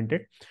implement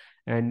it,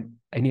 and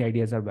any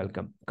ideas are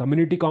welcome.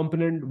 Community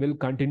component will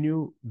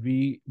continue.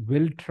 We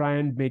will try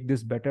and make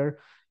this better.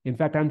 In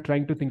fact, I'm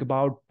trying to think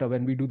about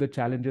when we do the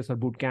challenges or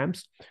boot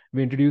camps,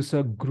 we introduce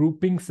a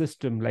grouping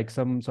system, like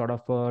some sort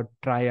of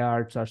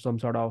triads or some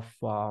sort of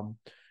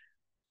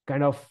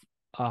kind of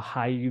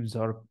hives,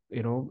 or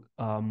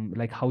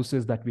like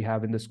houses that we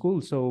have in the school.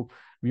 So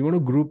we want to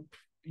group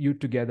you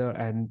together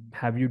and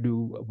have you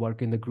do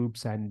work in the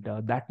groups, and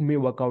that may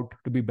work out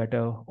to be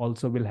better.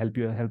 Also will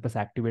help us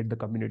activate the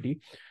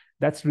community.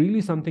 That's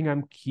really something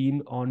I'm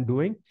keen on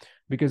doing,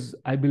 because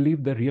I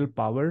believe the real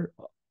power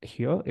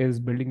here is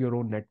building your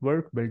own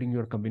network, building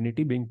your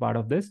community, being part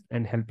of this,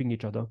 and helping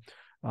each other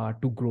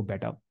to grow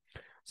better.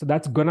 So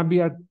that's gonna be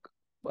a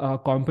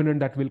component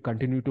that we'll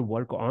continue to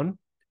work on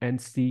and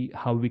see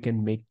how we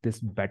can make this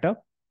better.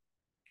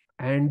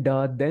 And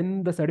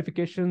then the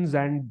certifications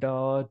and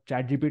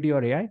chat gpt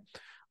or AI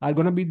are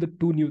going to be the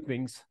two new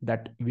things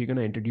that we're going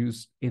to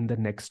introduce in the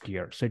next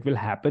year. So it will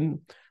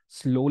happen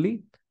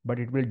slowly, but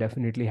it will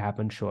definitely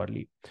happen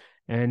surely.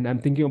 And I'm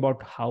thinking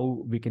about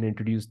how we can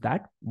introduce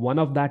that. One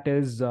of that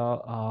is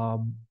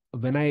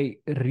when I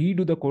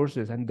redo the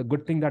courses, and the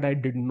good thing that I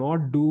did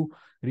not do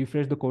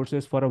refresh the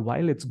courses for a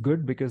while. It's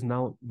good because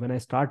now when I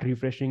start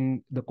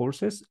refreshing the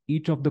courses,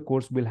 each of the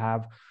course will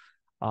have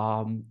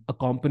a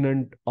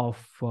component of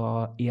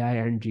AI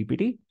and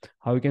GPT,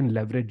 how you can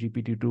leverage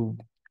GPT to,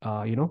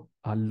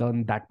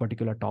 learn that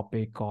particular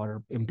topic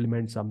or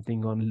implement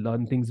something or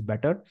learn things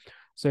better.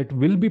 So it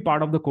will be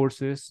part of the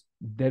courses.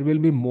 There will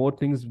be more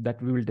things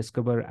that we will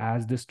discover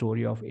as the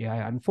story of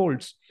AI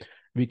unfolds.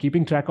 We're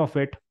keeping track of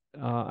it.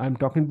 I'm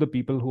talking to the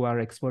people who are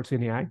experts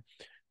in AI,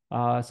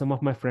 some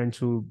of my friends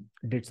who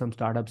did some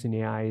startups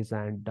in AIs,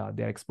 and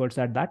they're experts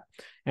at that.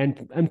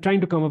 And I'm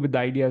trying to come up with the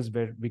ideas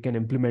where we can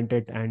implement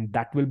it, and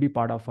that will be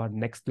part of our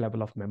next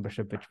level of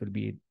membership, which will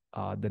be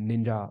the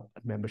Ninja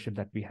membership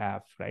that we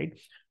have, right?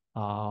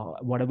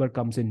 Whatever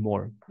comes in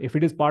more. If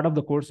it is part of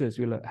the courses,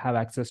 you'll have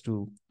access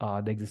to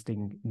the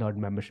existing nerd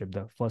membership,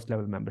 the first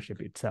level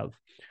membership itself.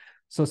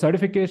 So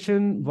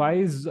certification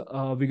wise,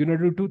 we're going to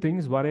do two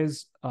things. One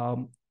is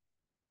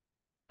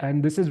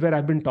and this is where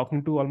I've been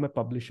talking to all my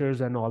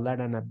publishers and all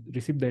that, and I've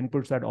received the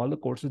inputs that all the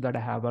courses that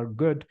I have are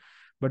good,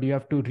 but you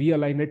have to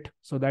realign it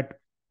so that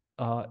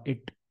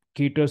it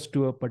caters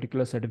to a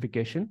particular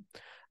certification.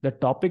 The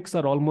topics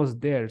are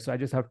almost there, so I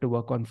just have to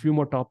work on a few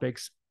more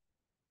topics.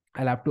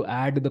 I'll have to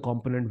add the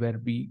component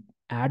where we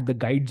add the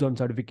guides on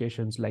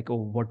certifications, like, oh,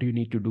 what do you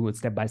need to do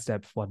step by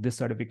step for this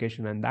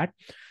certification and that.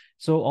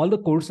 So all the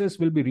courses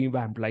will be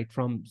revamped, like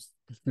from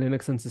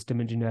Linux and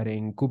system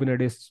engineering.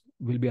 Kubernetes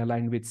will be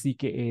aligned with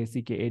CKA,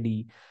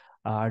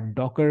 CKAD.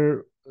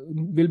 Docker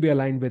will be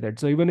aligned with it.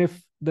 So even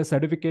if the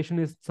certification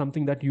is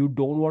something that you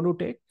don't want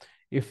to take,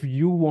 if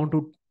you want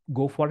to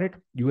go for it,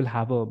 you will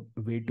have a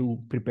way to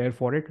prepare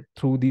for it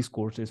through these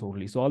courses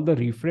only. So all the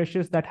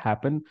refreshes that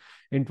happen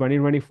in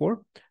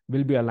 2024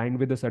 will be aligned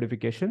with the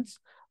certifications.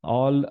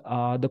 All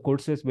the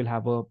courses will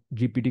have a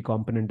GPT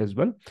component as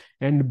well.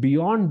 And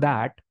beyond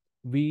that,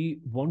 we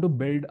want to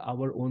build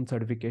our own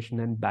certification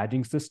and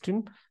badging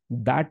system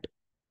that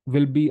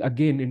will be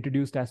again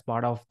introduced as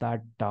part of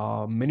that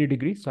mini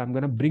degree. So I'm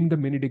going to bring the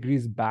mini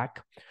degrees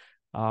back,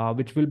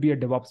 which will be a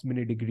DevOps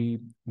mini degree,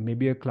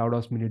 maybe a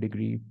CloudOps mini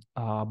degree,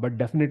 but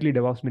definitely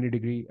DevOps mini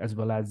degree as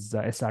well as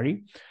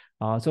SRE.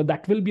 So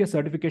that will be a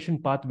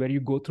certification path where you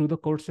go through the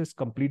courses,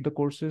 complete the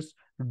courses,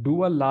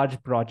 do a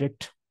large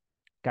project,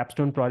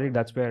 capstone project.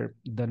 That's where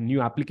the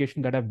new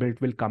application that I've built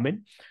will come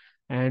in.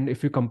 And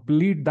if you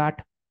complete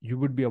that, you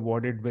would be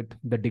awarded with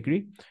the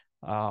degree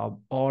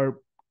or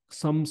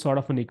some sort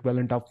of an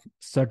equivalent of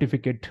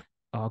certificate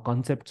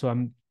concept. So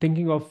I'm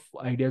thinking of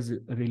ideas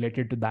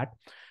related to that.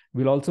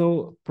 We'll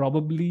also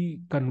probably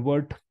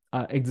convert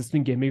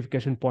existing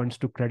gamification points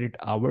to credit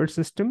hour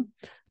system,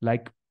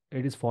 like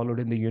it is followed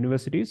in the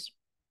universities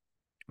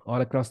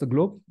all across the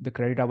globe, the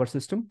credit hour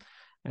system.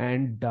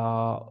 And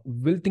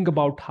we'll think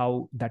about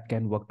how that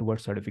can work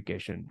towards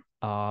certification.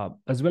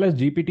 As well as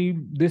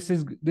GPT,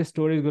 this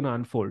story is going to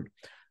unfold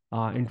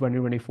in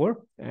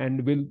 2024,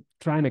 and we'll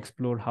try and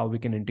explore how we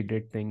can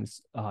integrate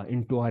things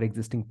into our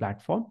existing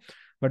platform.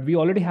 But we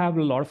already have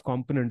a lot of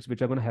components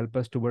which are going to help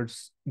us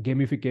towards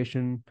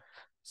gamification,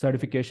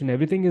 certification.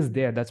 Everything is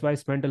there. That's why I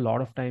spent a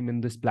lot of time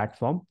in this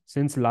platform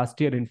since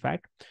last year. In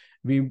fact,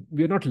 we're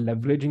not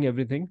leveraging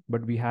everything,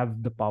 but we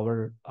have the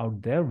power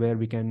out there where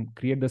we can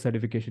create the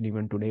certification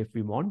even today if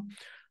we want.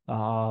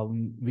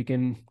 We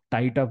can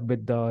tie it up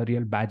with the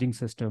real badging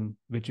system,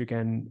 which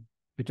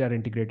are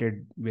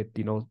integrated with,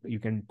 you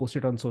can post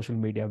it on social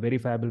media,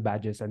 verifiable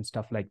badges and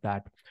stuff like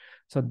that.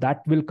 So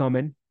that will come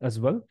in as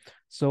well.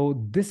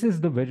 So this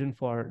is the vision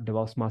for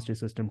DevOps Mastery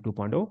System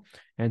 2.0.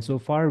 And so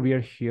far we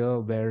are here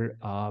where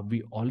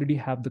we already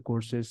have the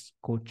courses,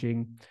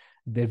 coaching.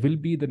 There will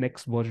be the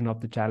next version of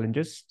the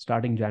challenges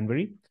starting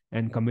January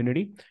and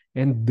community.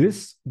 And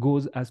this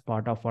goes as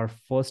part of our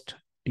first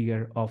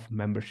tier of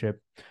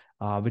membership,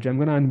 which I'm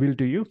going to unveil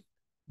to you.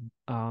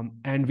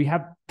 And we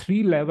have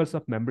 3 levels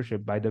of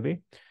membership, by the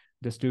way,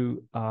 just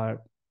to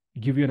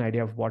give you an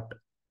idea of what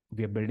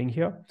we are building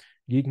here.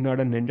 Geek,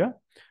 Nerd, and Ninja.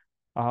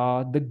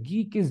 The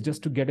Geek is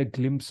just to get a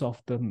glimpse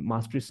of the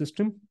mastery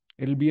system.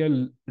 It'll be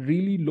a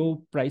really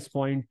low price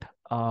point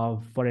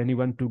for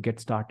anyone to get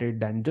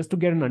started and just to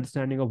get an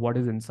understanding of what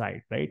is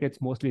inside, right?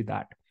 It's mostly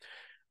that.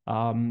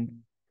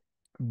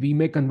 We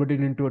may convert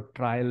it into a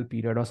trial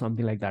period or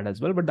something like that as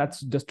well, but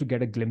that's just to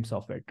get a glimpse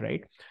of it,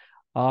 right?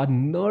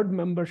 Nerd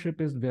membership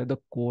is where the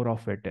core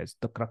of it is,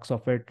 the crux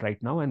of it right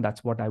now, and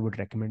that's what I would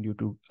recommend you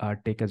to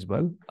take as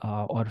well,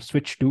 or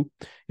switch to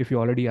if you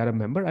already are a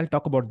member. I'll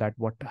talk about that,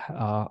 what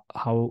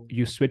how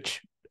you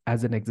switch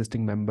as an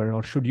existing member,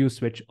 or should you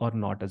switch or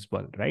not as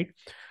well, right?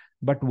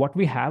 But what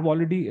we have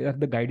already are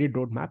the guided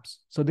roadmaps.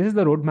 So this is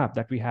the roadmap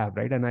that we have,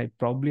 right? And I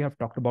probably have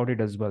talked about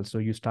it as well. So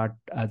you start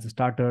as a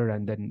starter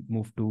and then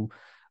move to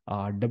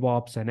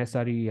DevOps and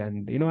SRE,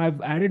 and I've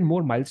added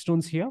more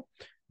milestones here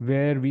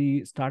where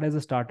we start as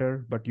a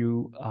starter, but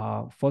you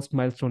first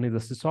milestone is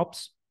the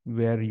sysops,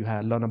 where you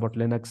have learn about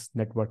Linux,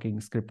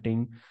 networking,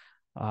 scripting.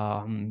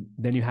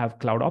 Then you have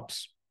cloud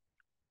ops,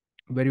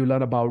 where you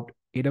learn about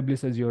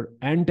AWS, Azure,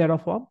 and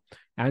Terraform.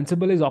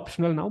 Ansible is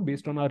optional now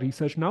based on our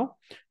research now.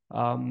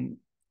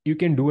 You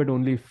can do it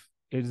only if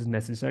it is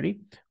necessary,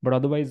 but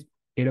otherwise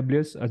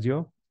AWS,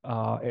 Azure,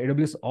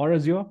 AWS or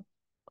Azure,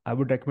 I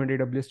would recommend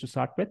AWS to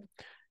start with,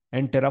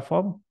 and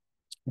Terraform,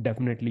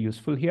 definitely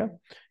useful here.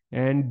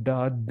 And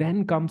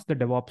then comes the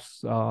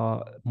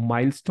DevOps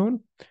milestone,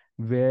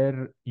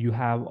 where you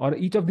have, or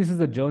each of this is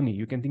a journey.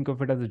 You can think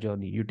of it as a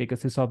journey. You take a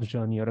SysOps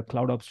journey, or a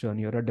CloudOps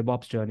journey, or a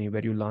DevOps journey,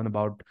 where you learn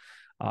about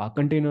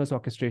containers,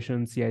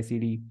 orchestration,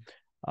 CI/CD.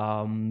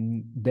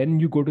 Then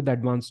you go to the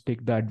advanced,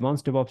 take the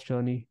advanced DevOps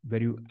journey,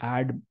 where you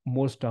add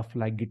more stuff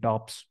like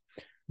GitOps,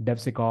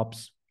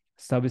 DevSecOps,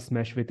 service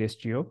mesh with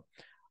SGO.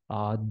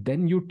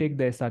 Then you take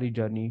the SRE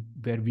journey,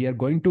 where we are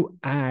going to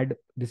add,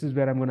 this is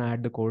where I'm going to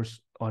add the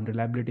course on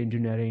reliability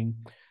engineering,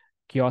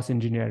 chaos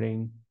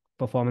engineering,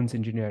 performance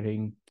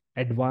engineering,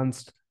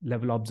 advanced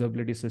level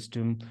observability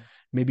system,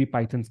 maybe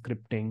Python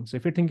scripting. So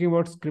if you're thinking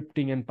about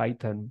scripting and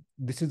Python,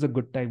 this is a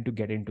good time to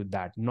get into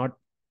that, not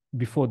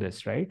before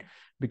this, right?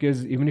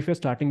 Because even if you're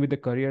starting with a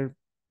career,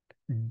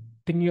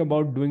 thinking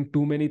about doing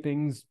too many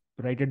things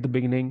right at the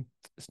beginning,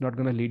 it's not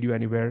going to lead you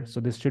anywhere. So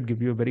this should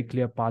give you a very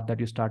clear path, that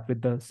you start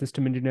with the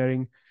system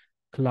engineering,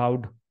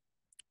 cloud,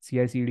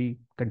 CI/CD,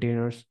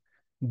 containers.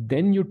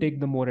 Then you take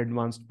the more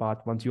advanced path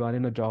once you are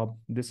in a job.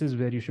 This is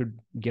where you should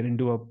get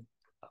into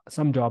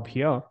some job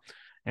here,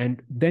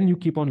 and then you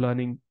keep on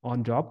learning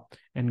on job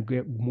and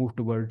move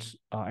towards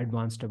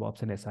advanced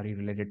DevOps and SRE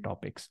related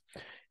topics.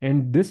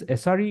 And this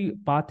SRE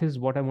path is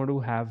what I want to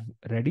have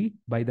ready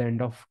by the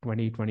end of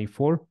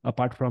 2024,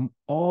 apart from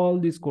all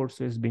these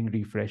courses being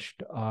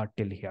refreshed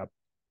till here.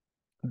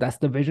 That's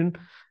the vision.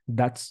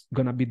 That's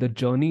going to be the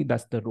journey.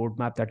 That's the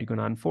roadmap that you're going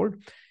to unfold.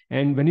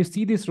 And when you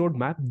see this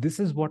roadmap, this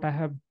is what I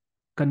have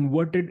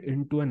converted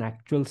into an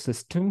actual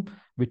system,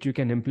 which you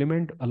can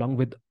implement along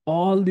with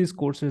all these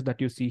courses that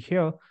you see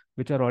here,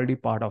 which are already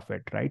part of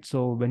it, right?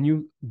 So when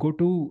you go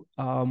to,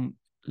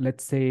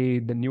 let's say,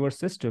 the newer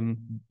system,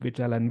 which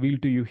I'll unveil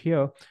to you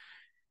here,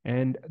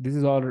 and this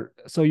is all.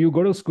 So you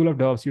go to School of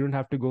DevOps, you don't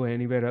have to go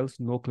anywhere else,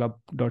 no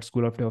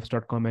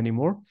club.schoolofdevops.com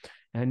anymore.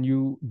 And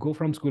you go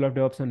from School of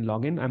DevOps and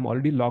log in. I'm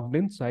already logged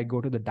in. So I go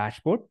to the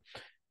dashboard.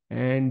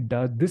 And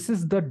this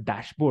is the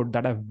dashboard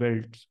that I've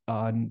built.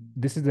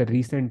 This is a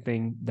recent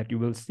thing that you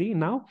will see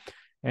now.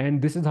 And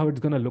this is how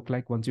it's going to look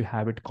like once you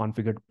have it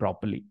configured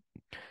properly.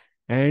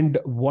 And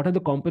what are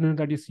the components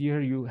that you see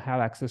here? You have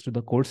access to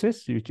the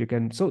courses, which you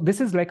can. So this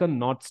is like a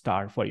North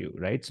Star for you,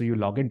 right? So you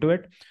log into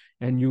it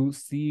and you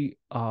see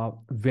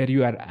where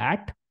you are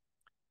at,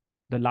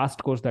 the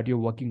last course that you're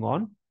working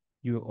on.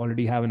 You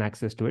already have an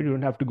access to it. You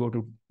don't have to go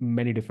to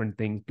many different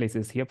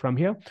places here. From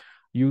here,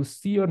 you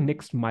see your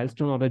next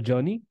milestone or a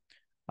journey.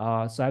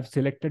 So I've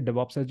selected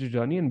DevOps as a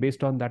journey, and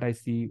based on that, I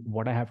see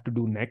what I have to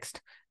do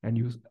next.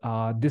 And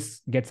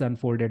this gets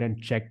unfolded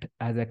and checked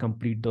as I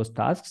complete those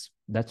tasks.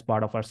 That's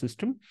part of our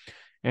system.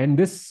 And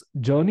this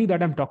journey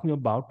that I'm talking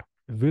about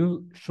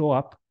will show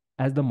up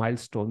as the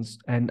milestones,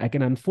 and I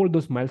can unfold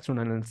those milestones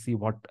and I'll see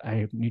what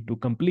I need to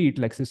complete,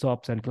 like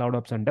SysOps and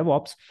CloudOps and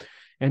DevOps.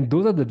 And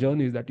those are the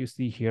journeys that you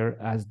see here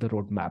as the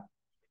roadmap.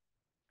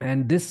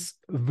 And this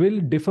will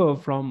differ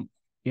from,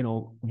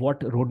 what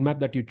roadmap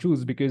that you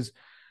choose, because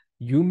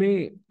you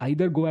may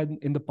either go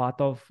in the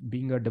path of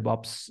being a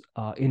DevOps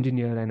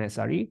engineer and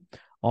SRE,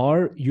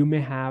 or you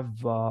may have,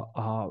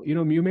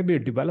 you may be a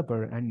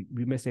developer and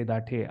you may say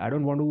that, hey, I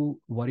don't want to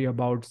worry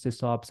about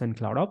SysOps and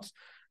CloudOps.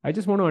 I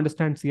just want to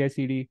understand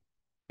CI/CD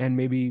and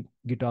maybe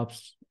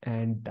GitOps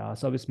and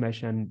service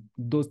mesh and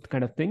those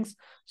kind of things.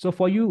 So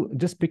for you,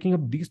 just picking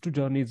up these two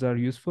journeys are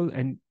useful.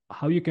 And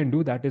how you can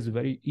do that is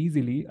very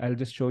easily. I'll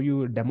just show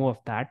you a demo of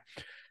that.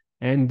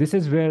 And this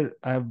is where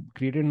I've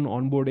created an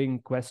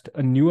onboarding quest,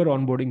 a newer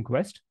onboarding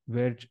quest,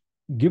 which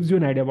gives you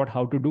an idea about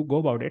how to go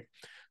about it.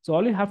 So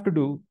all you have to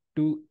do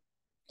to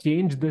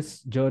change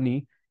this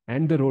journey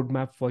and the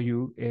roadmap for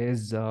you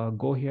is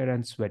go here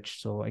and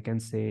switch. So I can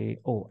say,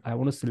 oh, I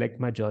want to select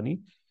my journey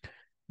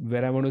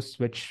where I want to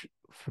switch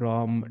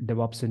from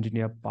DevOps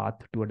engineer path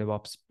to a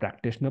DevOps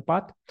practitioner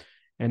path.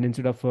 And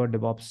instead of a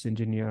DevOps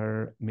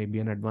engineer, maybe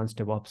an advanced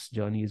DevOps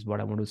journey is what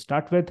I want to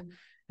start with.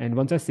 And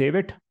once I save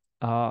it,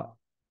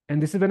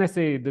 and this is when I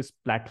say this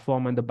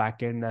platform and the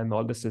backend and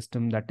all the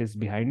system that is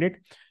behind it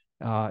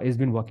has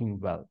been working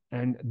well.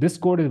 And this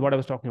code is what I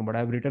was talking about.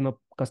 I've written a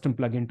custom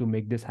plugin to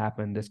make this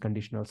happen, this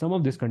conditional, some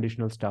of this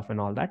conditional stuff and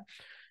all that.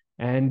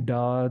 And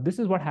this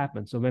is what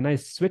happens. So when I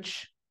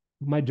switch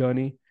my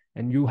journey,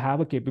 and you have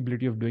a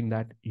capability of doing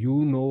that, you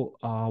know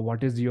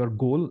what is your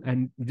goal,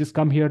 and just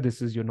come here.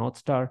 This is your North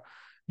Star.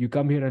 You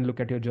come here and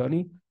look at your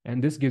journey,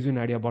 and this gives you an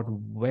idea about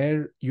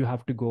where you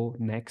have to go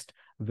next,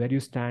 where you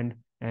stand,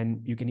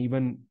 and you can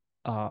even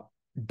uh,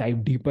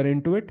 dive deeper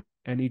into it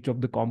and each of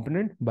the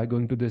component by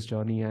going to this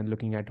journey and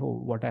looking at, oh,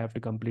 what I have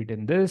to complete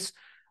in this,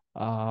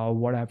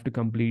 what I have to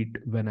complete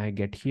when I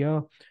get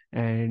here,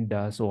 and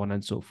so on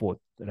and so forth,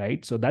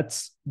 right? So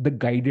that's the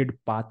guided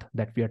path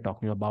that we are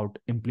talking about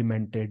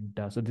implemented.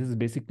 So this is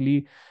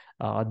basically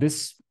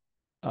this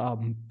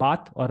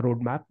path or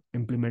roadmap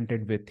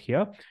implemented with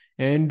here.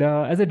 And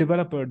as a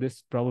developer,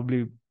 this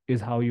probably is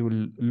how you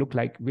will look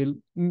like. We'll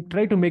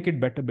try to make it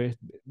better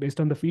based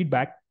on the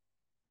feedback,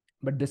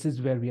 but this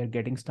is where we are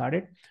getting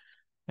started.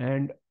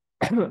 And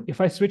if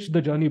I switch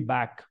the journey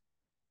back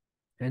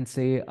and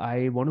say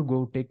I want to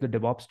go take the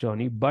DevOps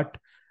journey, but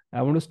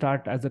I want to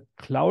start as a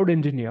cloud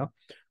engineer,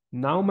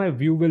 now my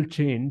view will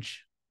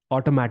change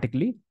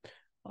automatically.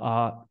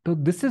 So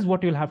this is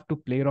what you'll have to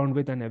play around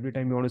with, and every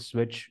time you want to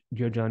switch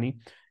your journey,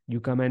 you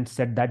come and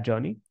set that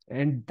journey,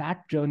 and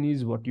that journey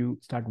is what you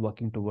start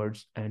working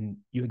towards, and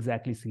you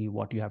exactly see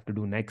what you have to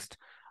do next,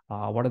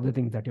 what are the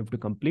things that you have to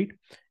complete,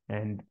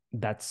 and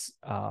that's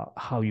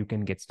how you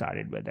can get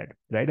started with it,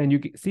 right? And you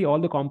can see all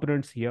the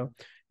components here,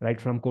 right,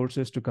 from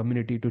courses to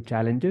community to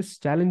challenges.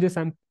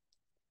 I'm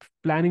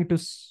planning to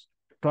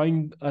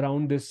toying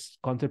around this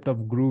concept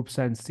of groups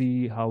and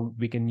see how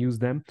we can use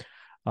them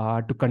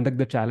to conduct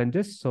the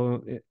challenges.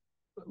 So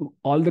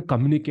all the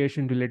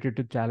communication related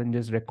to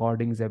challenges,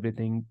 recordings,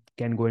 everything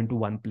can go into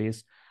one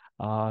place.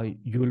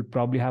 You will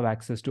probably have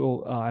access to,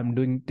 oh,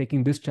 I'm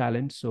taking this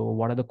challenge, so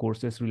what are the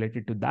courses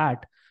related to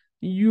that?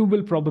 You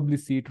will probably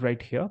see it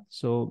right here.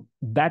 So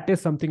that is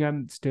something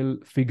I'm still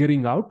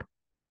figuring out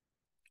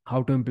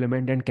how to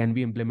implement, and can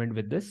we implement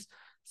with this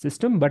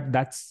system. But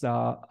that's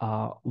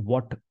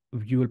what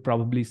you will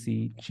probably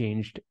see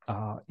changed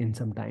in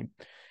some time.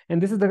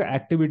 And this is the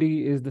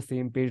activity is the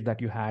same page that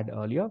you had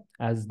earlier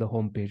as the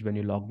home page when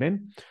you logged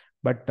in.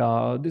 But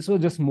this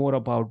was just more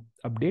about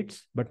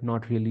updates, but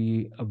not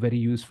really a very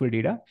useful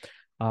data.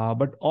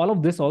 But all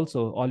of this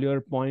also, all your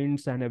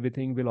points and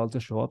everything will also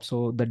show up.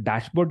 So the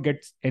dashboard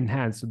gets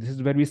enhanced. So this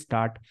is where we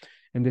start.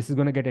 And this is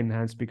going to get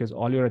enhanced because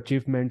all your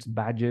achievements,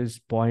 badges,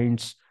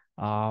 points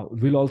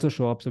will also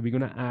show up. So we're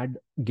going to add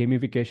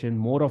gamification,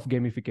 more of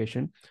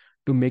gamification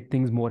to make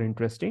things more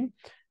interesting.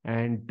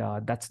 And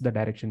that's the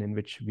direction in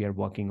which we are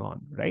working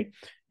on, right?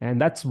 And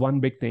that's one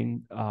big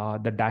thing,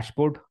 the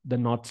dashboard, the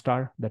North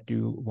Star that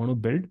you want to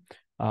build,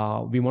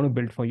 we want to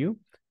build for you.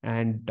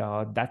 And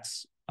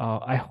that's,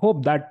 I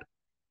hope that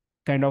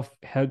kind of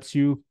helps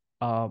you,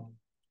 to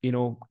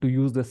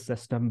use the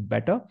system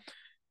better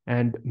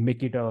and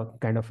make it a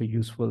kind of a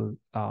useful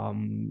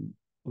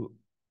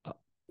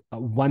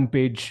one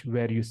page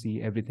where you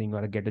see everything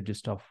or get a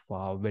gist of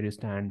where you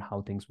stand,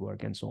 how things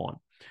work, and so on.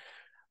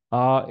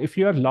 If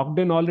you are logged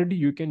in already,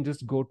 you can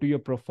just go to your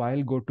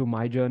profile, go to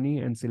my journey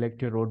and select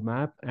your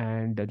roadmap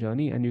and the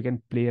journey, and you can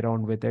play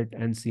around with it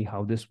and see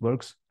how this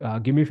works.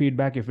 Give me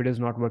feedback if it is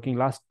not working.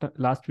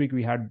 Last week,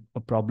 we had a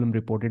problem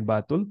reported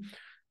by Atul.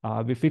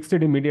 We fixed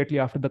it immediately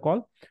after the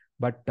call,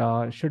 but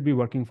should be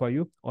working for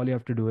you. All you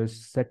have to do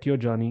is set your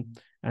journey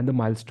and the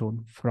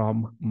milestone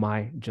from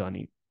my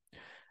journey.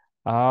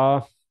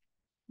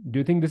 Do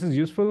you think this is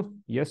useful?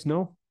 Yes,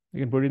 no?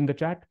 You can put it in the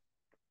chat.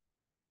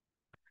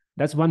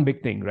 That's one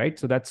big thing, right?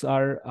 So that's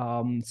our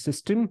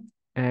system.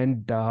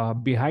 And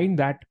behind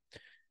that,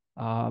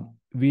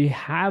 we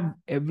have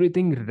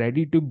everything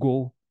ready to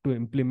go to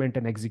implement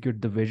and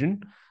execute the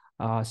vision.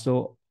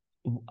 So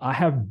I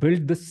have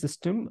built this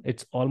system.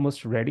 It's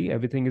almost ready.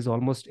 Everything is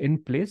almost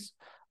in place,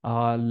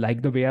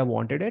 like the way I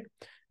wanted it.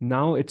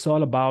 Now it's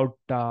all about,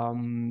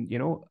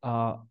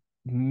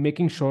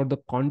 making sure the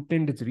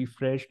content is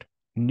refreshed,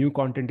 new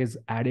content is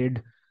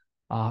added,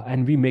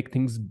 and we make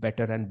things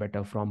better and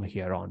better from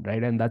here on,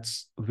 right? And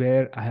that's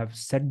where I have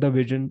set the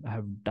vision. I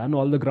have done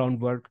all the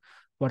groundwork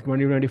for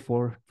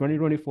 2024.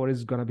 2024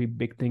 is going to be a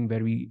big thing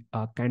where we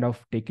kind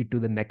of take it to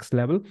the next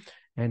level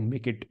and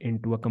make it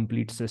into a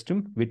complete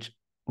system which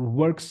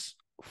works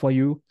for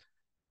you.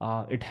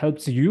 It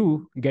helps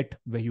you get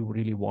where you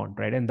really want,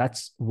 right? And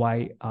that's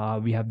why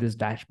we have this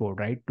dashboard,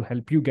 right? To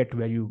help you get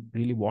where you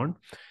really want.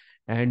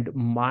 And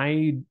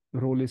my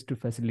role is to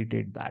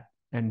facilitate that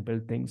and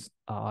build things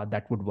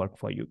that would work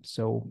for you.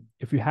 So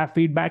if you have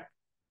feedback,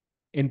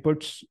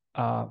 inputs,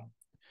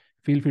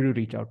 feel free to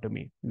reach out to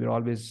me. We're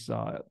always,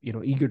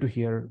 eager to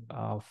hear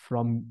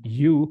from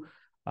you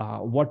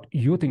what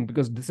you think,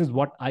 because this is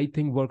what I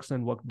think works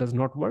and what does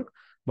not work.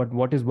 But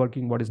what is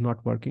working, what is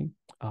not working,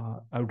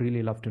 I would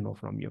really love to know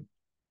from you.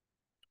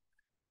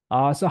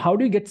 So how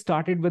do you get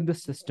started with the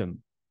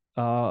system?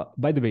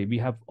 By the way, we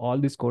have all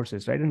these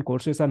courses, right? And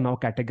courses are now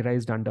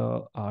categorized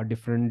under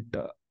different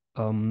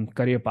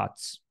career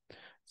paths.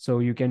 So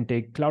you can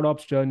take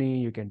CloudOps journey,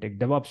 you can take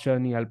DevOps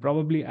journey. I'll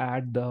probably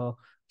add the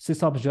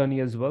SysOps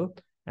journey as well.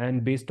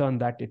 And based on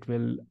that, it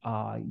will,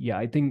 yeah,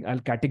 I think I'll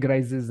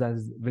categorize this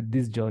as with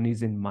these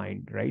journeys in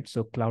mind, right?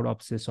 So cloud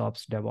ops,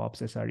 sysops,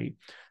 devops, SRE.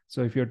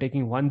 So if you're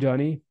taking one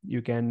journey,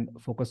 you can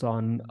focus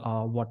on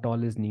what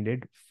all is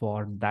needed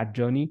for that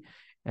journey,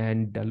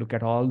 and look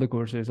at all the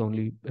courses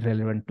only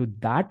relevant to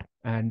that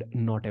and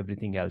not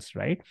everything else,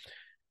 right?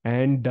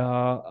 And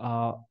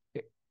the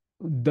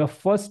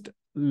first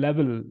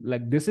level,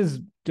 like, this is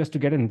just to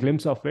get a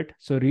glimpse of it.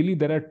 So really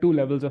there are two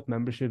levels of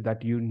membership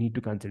that you need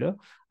to consider,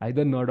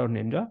 either Nerd or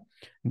Ninja.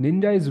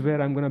 Ninja is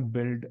where I'm going to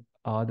build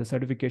the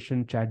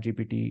certification chat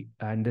GPT,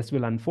 and this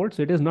will unfold.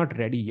 So it is not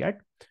ready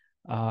yet.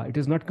 It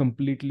is not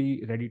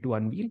completely ready to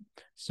unveil.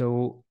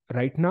 So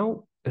right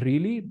now,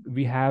 really,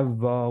 we have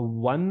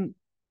one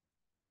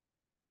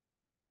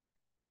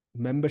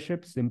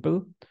membership,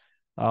 simple,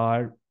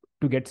 uh,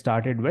 to get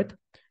started with.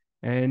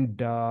 And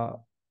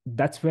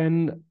that's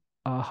when,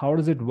 how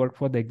does it work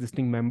for the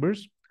existing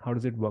members? How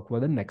does it work for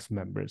the next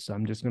members? So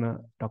I'm just going to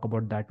talk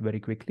about that very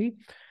quickly.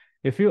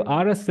 If you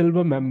are a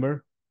silver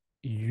member,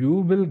 you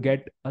will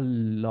get a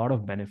lot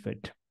of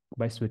benefit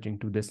by switching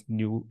to this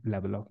new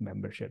level of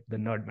membership, the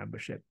Nerd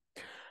membership.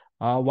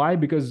 Why?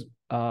 Because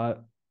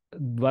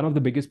one of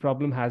the biggest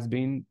problem has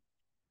been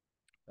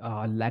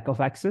lack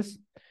of access,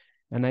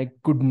 and I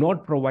could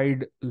not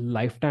provide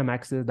lifetime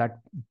access that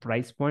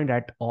price point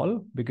at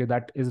all, because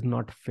that is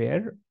not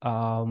fair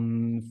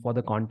for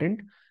the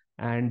content.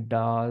 And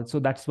so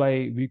that's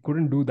why we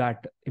couldn't do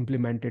that,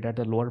 implement it at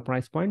a lower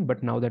price point.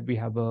 But now that we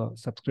have a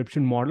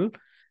subscription model,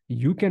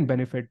 you can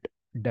benefit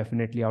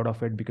definitely out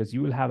of it, because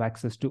you will have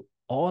access to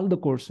all the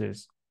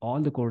courses,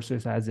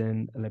 as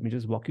in, let me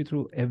just walk you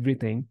through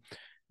everything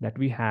that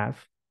we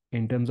have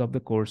in terms of the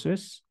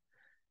courses,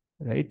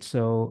 right?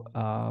 So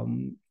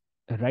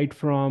right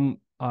from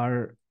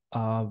our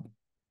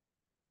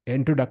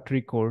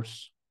introductory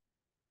course,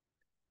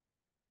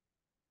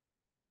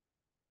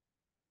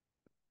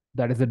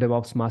 that is the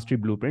DevOps Mastery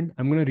Blueprint.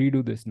 I'm going to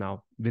redo this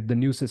now with the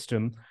new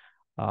system.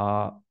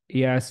 AI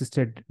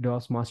assisted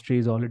DevOps Mastery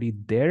is already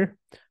there.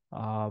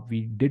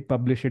 We did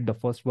publish it, the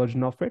first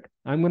version of it.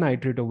 I'm going to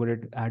iterate over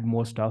it, add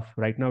more stuff.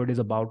 Right now, it is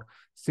about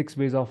 6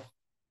 ways of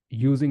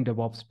using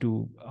DevOps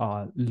to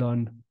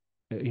learn,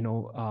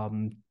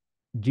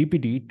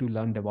 GPT to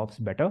learn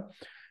DevOps better.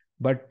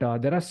 But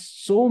there are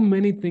so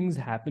many things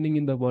happening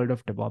in the world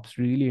of DevOps.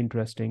 Really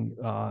interesting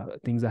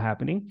things are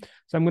happening.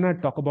 So I'm going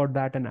to talk about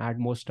that and add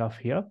more stuff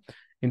here.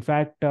 In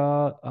fact,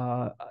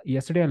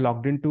 yesterday I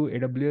logged into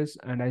AWS,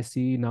 and I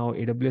see now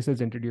AWS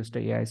has introduced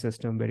an AI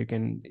system where you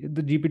can,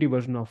 the GPT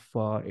version of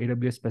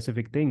AWS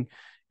specific thing,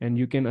 and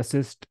you can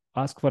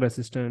ask for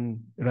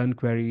assistant, run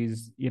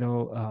queries,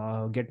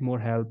 get more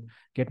help,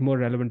 get more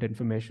relevant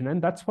information.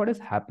 And that's what is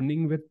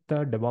happening with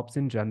DevOps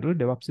in general.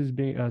 DevOps is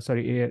being,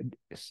 AI,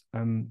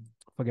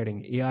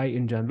 forgetting AI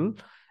in general.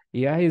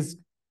 AI is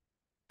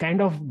kind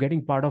of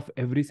getting part of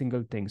every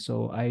single thing.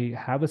 So I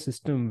have a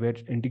system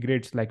which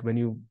integrates, like when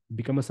you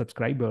become a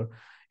subscriber,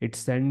 it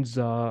sends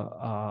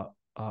a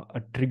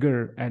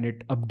trigger, and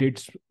it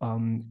updates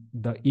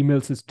the email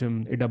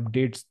system, it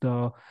updates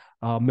the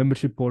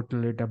membership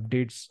portal, it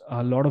updates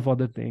a lot of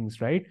other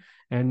things, right?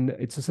 And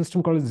it's a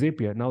system called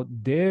Zapier. Now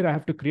there I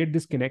have to create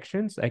these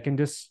connections. I can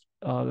just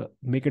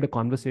make it a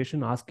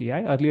conversation, ask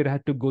AI. Earlier I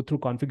had to go through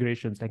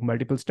configurations, like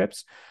multiple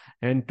steps,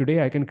 and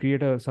today I can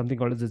create something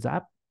called as a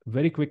Zap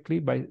very quickly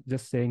by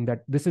just saying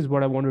that this is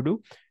what I want to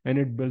do, and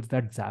it builds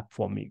that Zap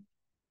for me.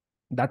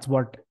 That's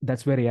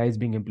where AI is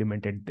being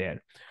implemented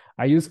there.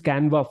 I use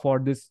Canva for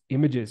this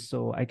images,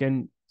 so I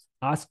can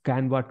ask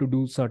Canva to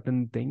do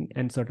certain thing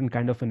and certain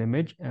kind of an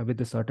image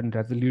with a certain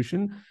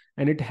resolution,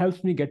 and it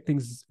helps me get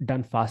things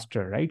done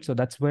faster, right? So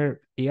that's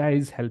where AI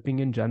is helping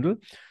in general.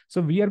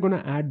 So we are going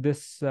to add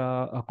this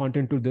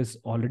content to this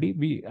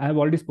already. I have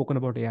already spoken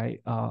about AI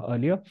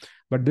earlier,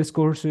 but this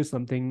course is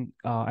something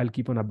I'll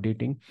keep on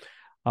updating.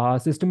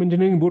 System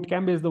engineering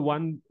bootcamp is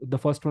the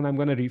first one I'm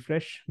going to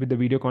refresh with the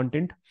video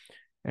content.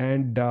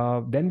 And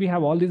then we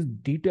have all these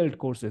detailed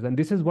courses, and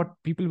this is what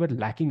people were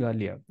lacking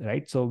earlier,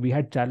 right? So we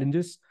had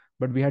challenges,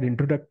 but we had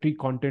introductory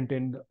content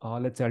in,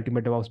 let's say,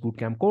 Ultimate DevOps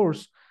Bootcamp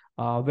course.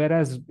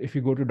 Whereas if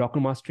you go to Docker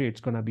Mastery,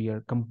 it's going to be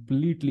a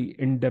completely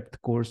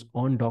in-depth course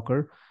on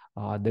Docker.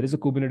 There is a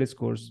Kubernetes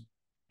course.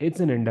 It's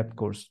an in-depth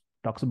course,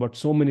 talks about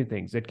so many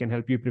things. It can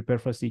help you prepare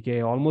for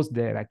CK, almost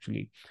there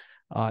actually.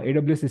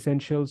 AWS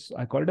Essentials,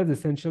 I call it as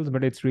Essentials,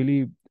 but it's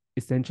really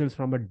essentials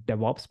from a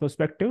DevOps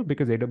perspective,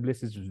 because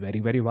AWS is very,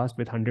 very vast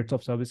with hundreds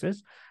of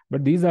services.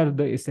 But these are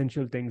the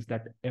essential things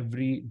that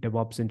every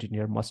DevOps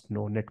engineer must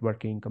know: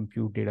 networking,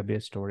 compute,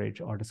 database storage,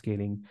 auto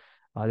scaling.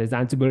 There's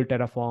Ansible,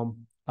 Terraform.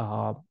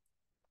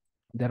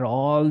 There are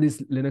all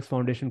these Linux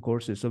Foundation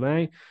courses. So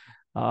when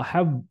I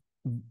have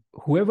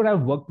whoever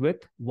I've worked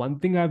with, one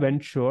thing I've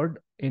ensured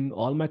in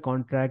all my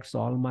contracts,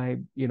 all my,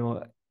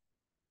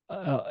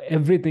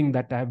 everything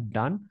that I've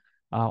done,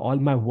 all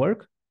my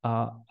work,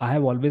 I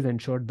have always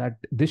ensured that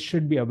this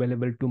should be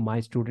available to my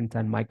students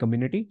and my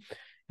community.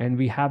 And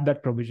we have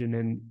that provision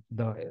in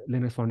the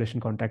Linux Foundation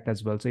contract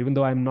as well. So even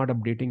though I'm not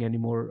updating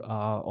anymore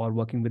or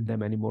working with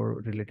them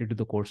anymore related to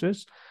the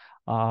courses,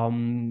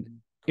 um,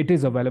 it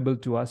is available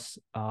to us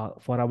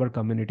for our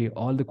community,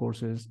 all the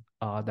courses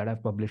that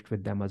I've published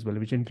with them as well,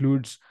 which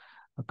includes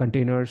a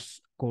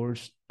containers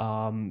course.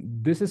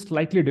 This is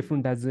slightly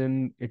different, as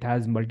in it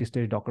has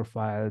multi-stage Docker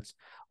files,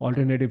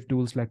 alternative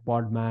tools like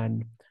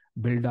Podman,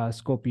 Builda,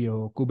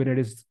 Scopio,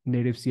 Kubernetes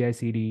native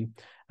CI/CD.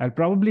 I'll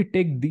probably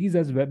take these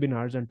as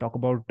webinars and talk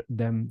about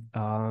them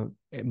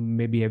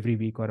maybe every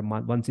week or a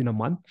month, once in a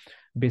month,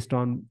 based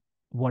on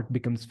what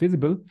becomes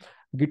feasible.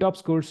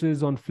 GitOps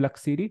courses on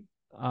Flux CD.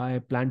 I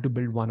plan to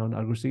build one on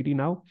Argo CD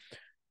now.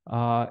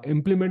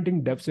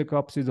 Implementing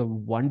DevSecOps is a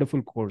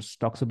wonderful course,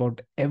 talks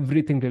about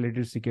everything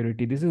related to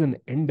security. This is an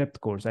in-depth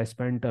course. I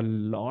spent a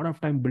lot of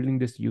time building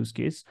this use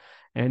case,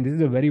 and this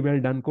is a very well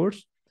done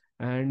course.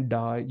 And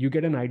you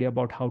get an idea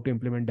about how to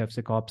implement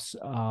DevSecOps.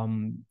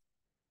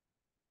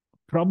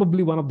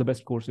 Probably one of the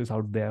best courses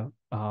out there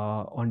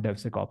on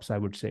DevSecOps, I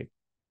would say.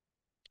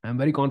 I'm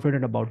very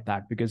confident about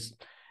that because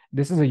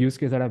this is a use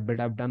case that I've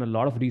built. I've done a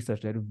lot of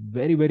research. There is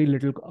very, very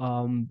little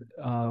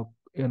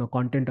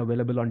content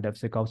available on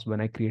DevSecOps when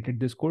I created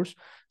this course.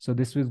 So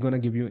this is going to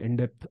give you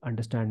in-depth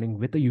understanding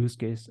with a use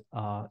case.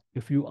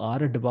 If you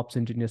are a DevOps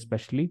engineer,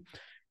 especially,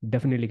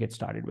 definitely get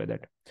started with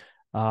it.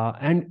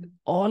 And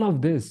all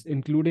of this,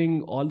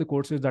 including all the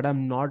courses that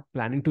I'm not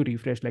planning to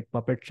refresh, like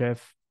Puppet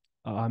Chef,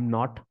 I'm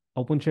not.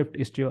 OpenShift,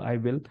 Istio, I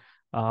will.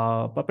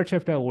 Puppet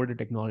Chef are older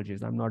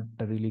technologies. I'm not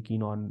really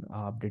keen on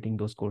updating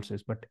those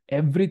courses, but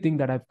everything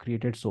that I've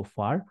created so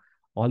far,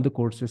 all the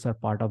courses are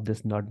part of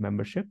this nerd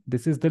membership.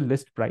 This is the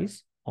list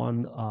price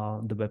on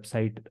the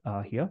website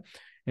here.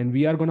 And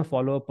we are going to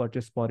follow a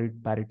purchase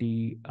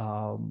parity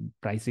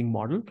pricing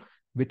model,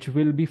 which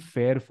will be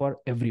fair for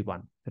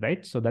everyone,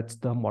 right? So that's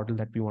the model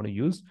that we want to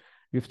use.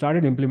 We've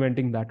started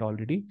implementing that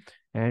already.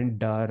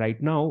 And right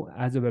now,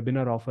 as a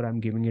webinar offer, I'm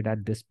giving it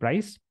at this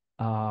price.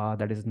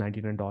 That is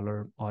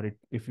 $99, or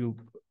if you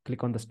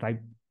click on the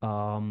Stripe,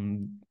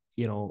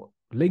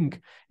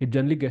 link, it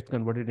generally gets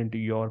converted into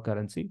your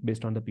currency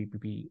based on the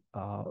PPP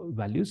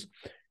values,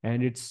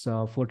 and it's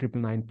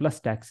 4,999 plus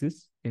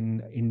taxes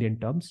in Indian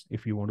terms.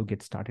 If you want to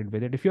get started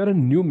with it, if you're a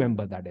new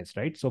member, that is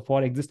right. So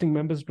for existing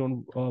members,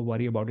 don't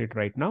worry about it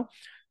right now.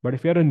 But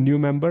if you're a new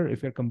member,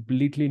 if you're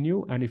completely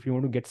new, and if you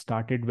want to get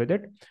started with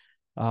it,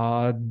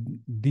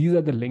 these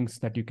are the links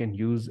that you can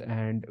use,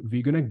 and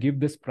we're gonna give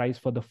this price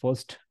for the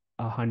first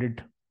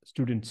 100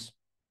 students.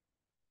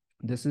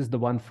 This is the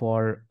one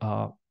for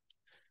I'm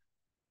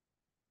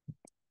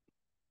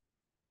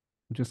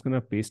just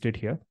gonna paste it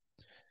here.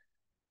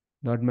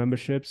 Nerd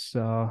memberships.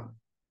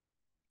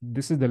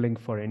 This is the link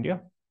for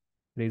India.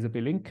 Raise up a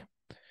link.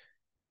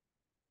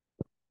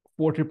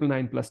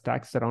 4,999 plus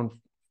tax, around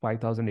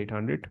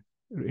 5,800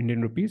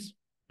 Indian rupees.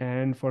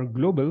 And for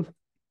global,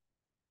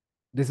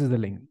 this is the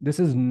link. This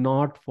is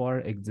not for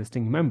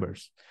existing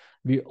members.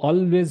 We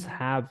always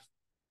have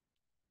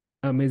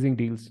amazing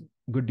deals,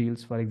 good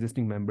deals for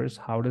existing members.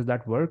 How does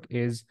that work?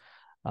 Is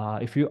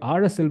if you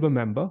are a silver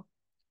member,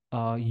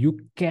 you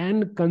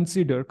can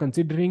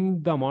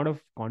considering the amount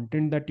of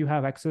content that you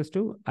have access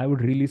to, I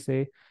would really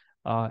say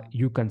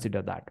you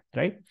consider that,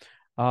 right?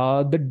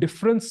 The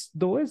difference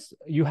though is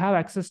you have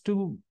access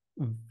to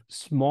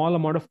small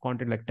amount of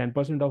content, like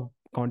 10% of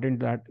content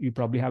that you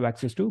probably have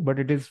access to, but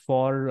it is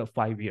for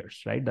 5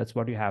 years, right? That's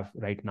what you have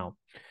right now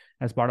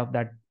as part of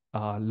that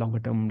longer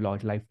term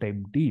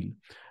lifetime deal.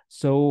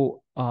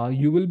 So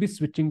you will be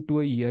switching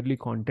to a yearly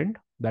content.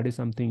 That is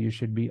something you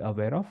should be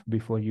aware of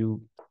before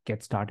you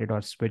get started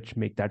or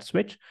make that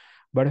switch.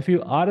 But if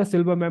you are a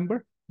silver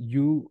member,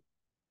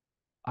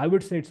 I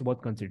would say it's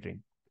worth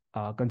considering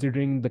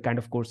the kind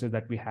of courses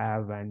that we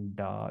have and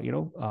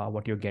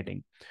what you're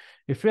getting.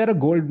 If you're a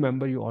gold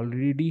member, you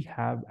already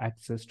have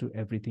access to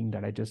everything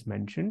that I just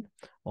mentioned,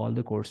 all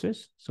the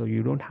courses. So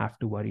you don't have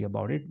to worry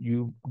about it.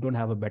 You don't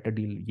have a better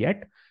deal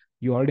yet.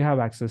 You already have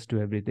access to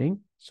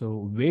everything.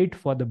 So wait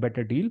for the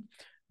better deal.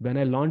 When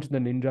I launch the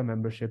Ninja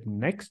membership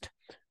next,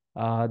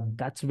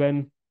 that's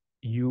when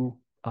you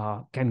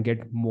can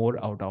get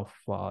more out of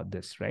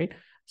this, right?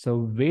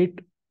 So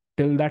wait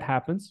till that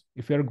happens.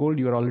 If you're gold,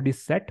 you're already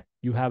set.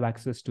 You have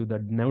access to the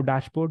Now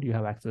dashboard. You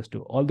have access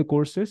to all the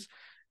courses.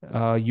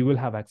 You will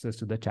have access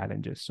to the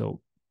challenges.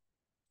 So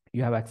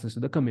you have access to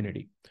the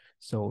community.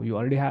 So you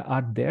already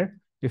are there.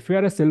 If you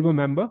are a silver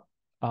member,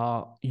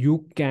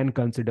 you can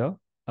consider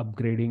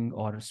upgrading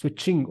or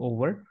switching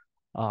over.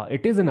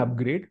 It is an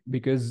upgrade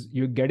because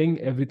you're getting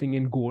everything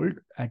in gold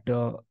at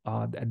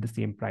the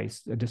same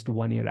price, just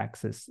 1 year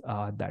access.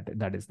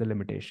 That is the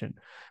limitation,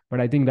 but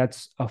I think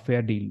that's a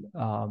fair deal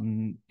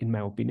in my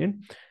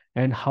opinion.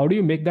 And how do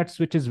you make that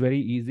switch is very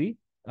easy.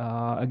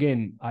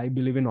 Again, I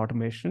believe in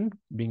automation,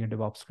 being a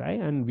DevOps guy,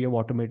 and we have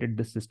automated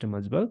this system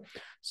as well.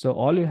 So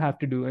all you have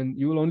to do, and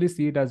you will only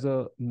see it as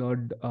a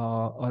nerd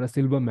or a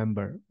silver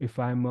member. If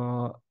I'm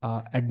a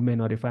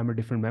admin or if I'm a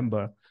different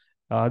member,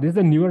 this is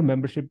a newer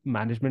membership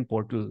management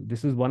portal.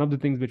 This is one of the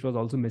things which was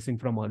also missing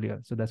from earlier.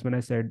 So that's when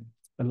I said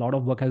a lot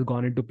of work has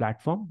gone into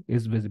platform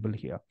is visible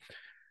here.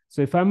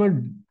 So if I'm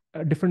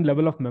a different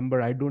level of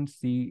member, I don't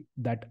see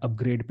that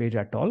upgrade page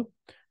at all.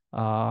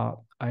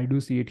 I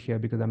do see it here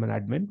because I'm an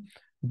admin.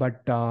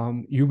 but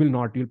you will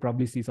not. You'll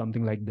probably see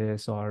something like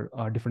this or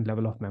a different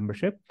level of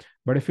membership.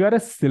 But if you are a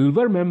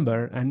silver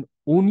member, and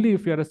only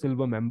if you are a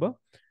silver member,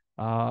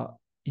 uh,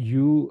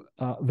 you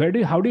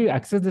how do you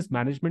access this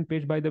management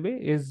page, by the way,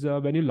 is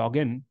when you log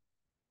in,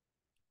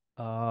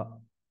 uh,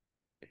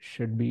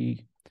 should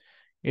be,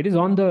 it is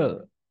on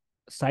the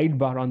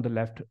sidebar on the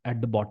left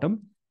at the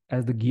bottom,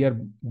 as the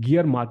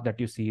gear mark that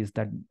you see is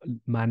that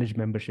manage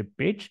membership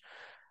page.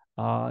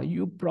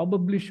 You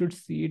probably should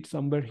see it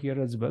somewhere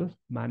here as well,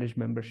 manage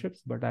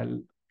memberships, but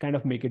I'll kind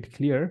of make it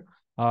clear.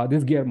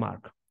 This gear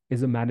mark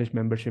is a manage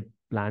membership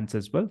plans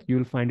as well.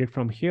 You'll find it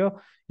from here.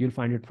 You'll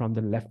find it from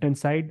the left-hand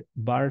side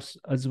bars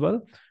as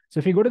well. So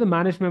if you go to the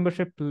manage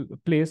membership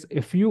place,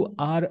 if you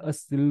are a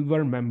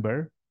silver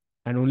member,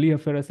 and only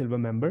if you're a silver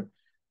member,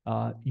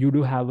 you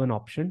do have an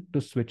option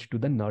to switch to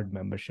the nerd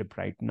membership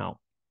right now.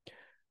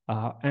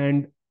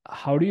 And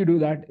how do you do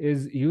that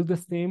is use the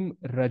same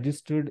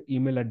registered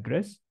email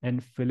address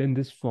and fill in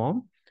this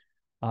form.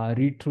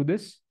 Read through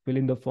this, fill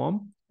in the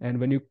form. And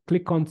when you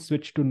click on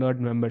switch to nerd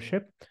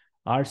membership,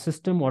 our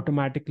system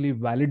automatically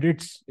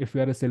validates if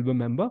you are a silver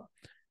member,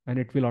 and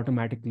it will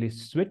automatically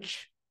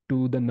switch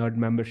to the nerd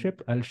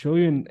membership. I'll show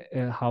you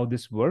how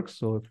this works.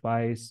 So if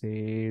I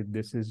say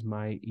this is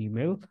my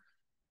email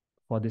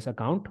for this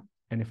account,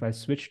 and if I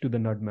switch to the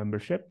nerd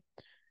membership,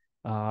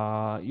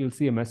 you'll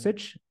see a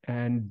message,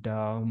 and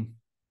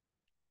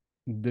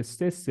this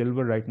says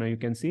silver right now, you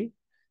can see.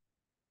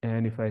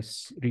 And if I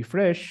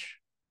refresh,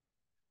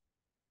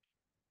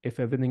 if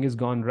everything is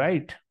gone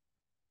right,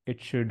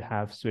 it should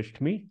have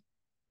switched me.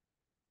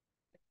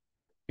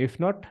 If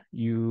not,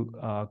 you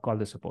call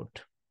the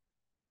support.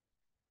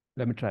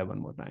 Let me try one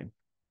more time.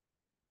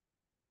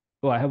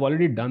 Oh, I have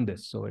already done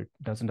this, so it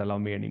doesn't allow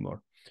me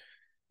anymore.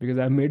 Because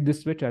I've made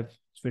this switch, I've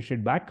switched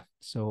it back.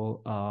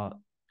 So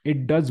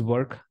it does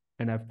work,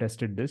 and I've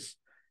tested this,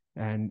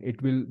 and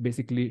it will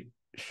basically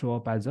show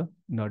up as a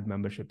nerd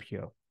membership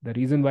here. The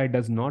reason why it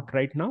does not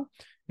right now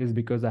is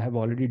because I have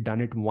already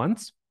done it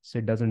once, so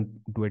it doesn't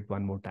do it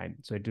one more time.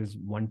 So it is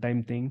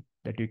one-time thing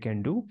that you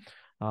can do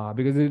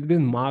because it's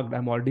been marked.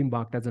 I'm already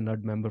marked as a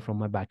nerd member from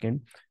my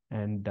backend,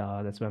 and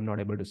that's why I'm not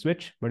able to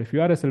switch. But if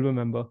you are a silver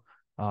member,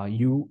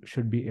 you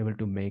should be able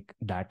to make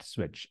that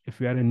switch. If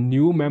you are a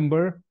new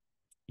member,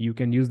 you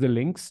can use the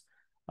links.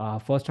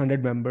 First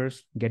 100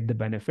 members get the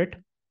benefit.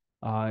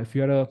 If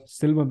you're a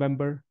silver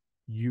member,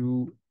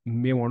 you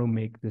may want to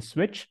make this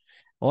switch,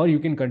 or you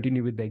can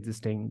continue with the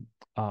existing.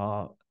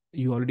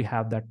 You already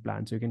have that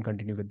plan, so you can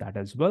continue with that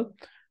as well.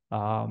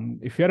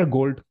 If you're a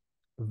gold,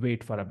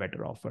 wait for a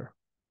better offer.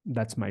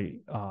 That's my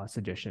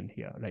suggestion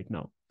here right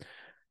now.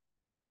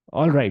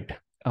 All right.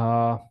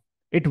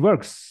 It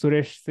works,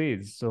 Suresh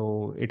says.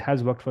 So it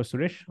has worked for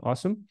Suresh.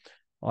 Awesome.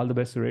 All the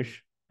best, Suresh.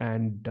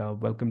 And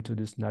welcome to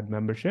this nerd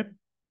membership.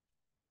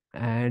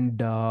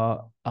 And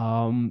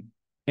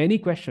any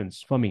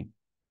questions for me?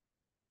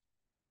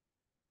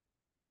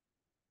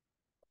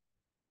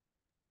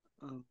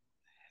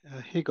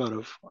 Hey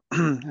Gaurav,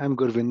 I'm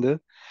Gurvinder.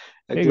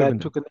 Hey, Glad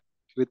Gurvinder. to connect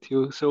with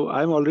you. So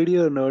I'm already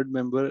a nerd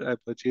member. I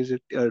purchased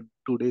it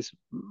 2 days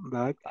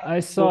back.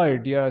 I So saw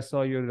it. Yeah, I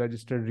saw you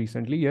registered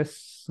recently.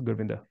 Yes,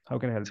 Gurvinder. How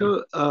can I help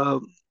you?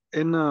 so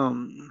in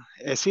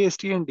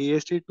SAST and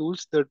DST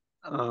tools,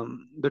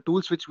 the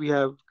tools which we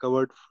have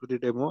covered for the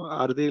demo,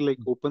 are they like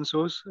open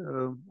source?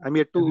 I'm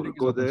yet Everything to is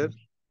go open there. source.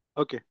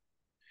 Okay,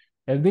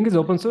 Everything is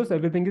open source.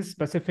 Everything is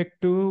specific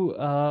to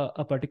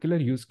a particular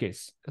use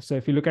case. So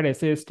if you look at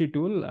SAST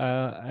tool,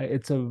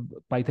 it's a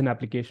Python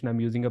application. I'm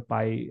using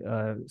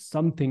a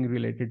something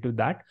related to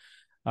that.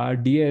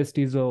 DAST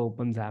is a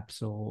opens app,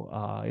 so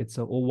it's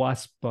a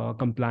OWASP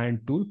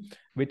compliant tool,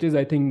 which is,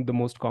 I think, the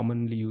most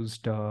commonly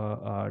used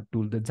tool.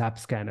 The Zap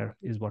scanner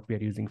is what we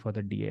are using for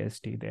the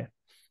DAST there.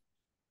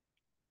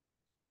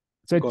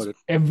 So got it's it.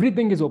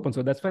 everything is open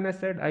source. That's when I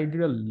said I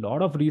did a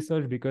lot of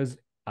research because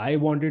I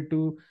wanted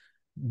to.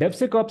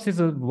 DevSecOps is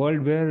a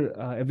world where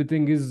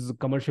everything is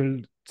commercial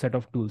set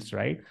of tools,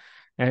 right?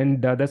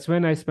 And that's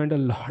when I spent a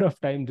lot of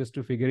time just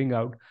to figuring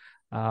out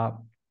uh,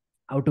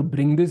 how to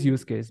bring this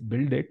use case,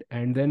 build it,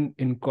 and then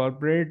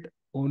incorporate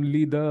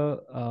only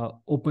the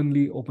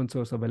openly open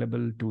source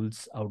available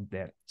tools out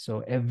there.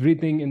 So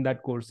everything in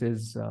that course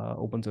is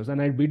open source,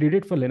 and we did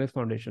it for Linux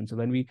Foundation. So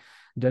when we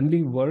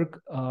generally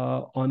work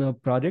on a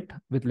project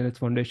with Linux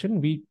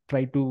Foundation, we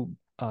try to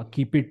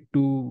keep it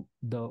to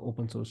the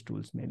open source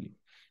tools mainly.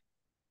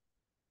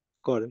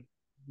 Got it.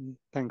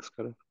 Thanks,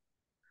 Gaurav.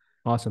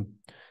 Awesome.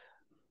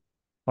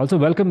 Also,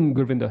 welcome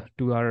Gurvinder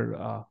to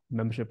our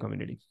membership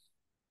community.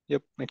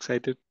 Yep,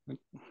 excited.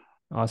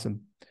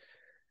 Awesome.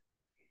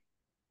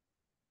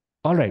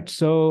 All right.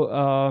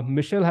 So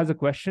Michelle has a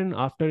question.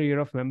 After a year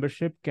of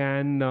membership,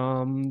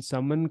 can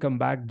someone come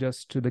back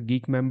just to the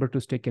Geek member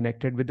to stay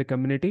connected with the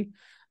community?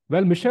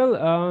 Well,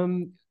 Michelle,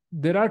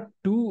 there are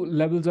two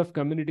levels of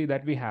community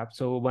that we have.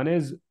 So one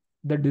is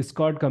the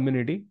Discord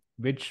community,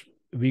 which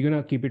we're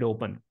going to keep it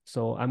open.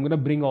 So I'm going to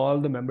bring all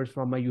the members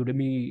from my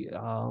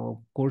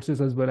Udemy courses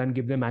as well and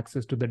give them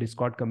access to the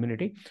Discord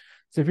community.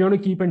 So if you want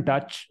to keep in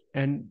touch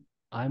and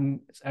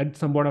I'm at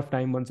some point of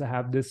time, once I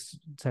have this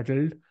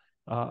settled,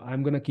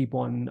 I'm gonna keep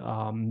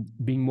on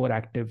being more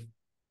active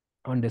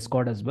on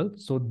Discord as well.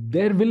 So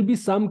there will be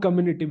some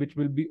community which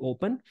will be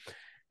open,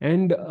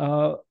 and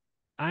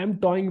I'm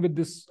toying with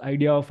this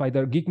idea of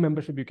either geek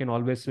membership you can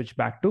always switch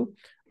back to,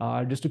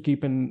 just to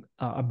keep an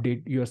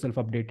update yourself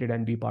updated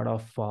and be part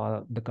of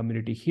the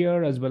community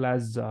here, as well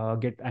as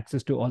get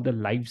access to all the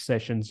live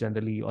sessions,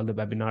 generally all the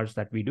webinars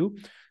that we do.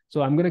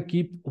 So I'm going to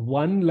keep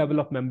one level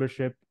of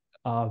membership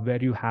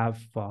where you have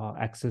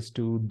access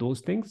to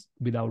those things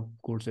without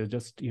courses,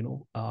 just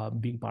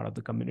being part of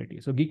the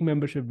community. So geek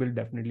membership will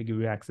definitely give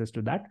you access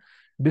to that.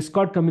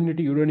 Discord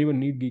community, you don't even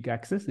need geek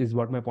access, is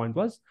what my point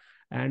was.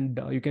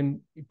 And you can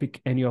pick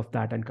any of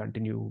that and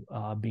continue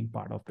being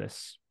part of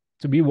this.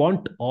 So we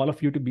want all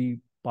of you to be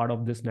part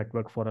of this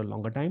network for a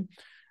longer time,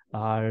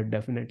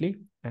 definitely.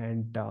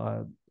 And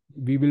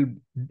we will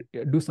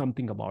do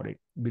something about it.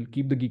 We'll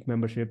keep the geek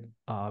membership.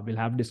 We'll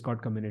have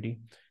Discord community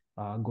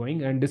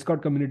going, and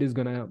Discord community is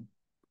gonna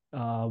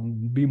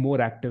be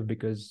more active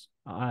because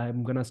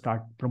I'm gonna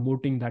start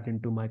promoting that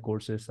into my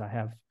courses. I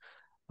have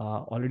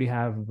already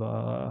have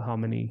how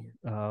many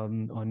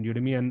on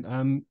Udemy,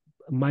 and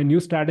my new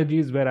strategy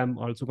is where I'm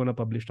also going to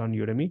publish on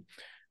Udemy.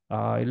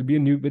 It'll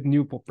be with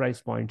new price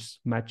points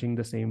matching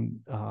the same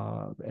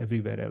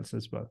everywhere else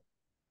as well.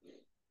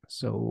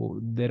 So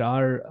there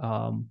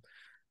are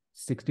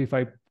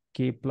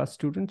 65K plus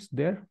students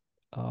there,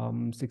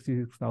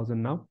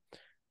 66,000 now,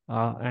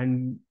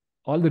 and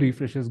all the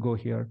refreshes go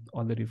here.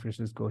 All the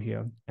refreshes go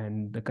here,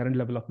 and the current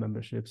level of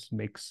memberships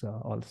makes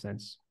all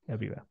sense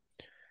everywhere.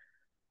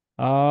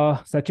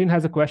 Sachin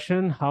has a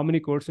question. How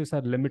many courses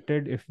are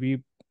limited if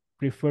we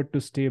prefer to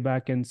stay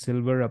back in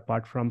silver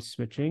apart from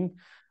switching?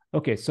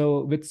 Okay,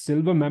 so with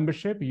silver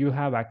membership, you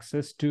have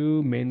access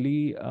to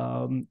mainly,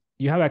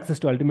 you have access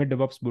to Ultimate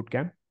DevOps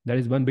Bootcamp. That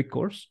is one big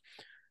course.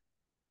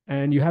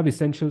 And you have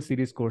Essential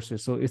Series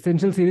courses. So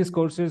Essential Series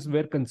courses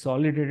were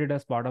consolidated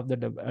as part of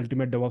the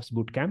Ultimate DevOps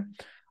Bootcamp.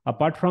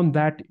 Apart from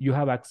that, you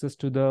have access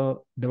to the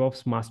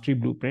DevOps Mastery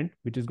Blueprint,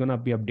 which is going to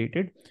be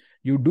updated.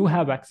 You do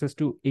have access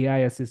to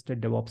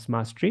AI-assisted DevOps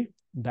Mastery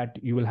that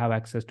you will have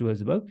access to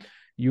as well.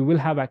 You will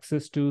have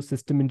access to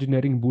System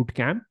Engineering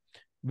Bootcamp,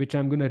 which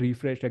I'm going to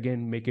refresh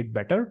again, make it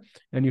better.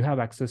 And you have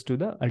access to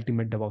the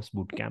Ultimate DevOps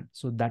Bootcamp.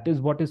 So that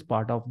is what is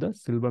part of the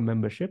silver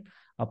membership.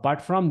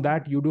 Apart from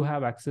that, you do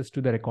have access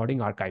to the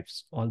recording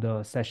archives, all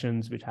the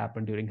sessions which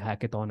happened during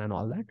hackathon and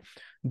all that.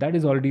 That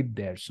is already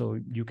there. So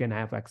you can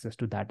have access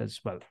to that as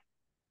well.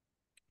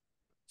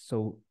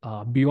 So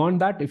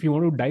beyond that, if you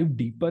want to dive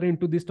deeper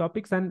into these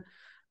topics, and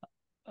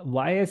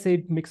why I say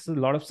it makes a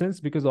lot of sense,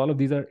 because all of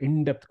these are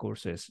in-depth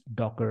courses: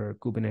 Docker,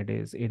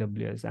 Kubernetes,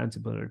 AWS,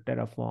 Ansible,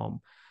 Terraform.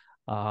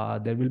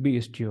 There will be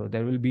Istio,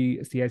 there will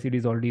be CI/CD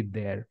is already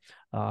there.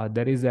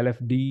 There is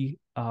LFD.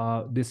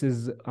 This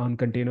is on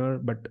container,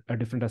 but a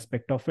different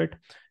aspect of it.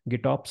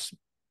 GitOps,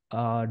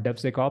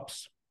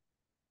 DevSecOps,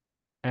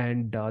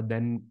 and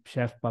then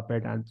Chef,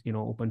 Puppet, and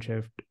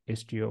OpenShift,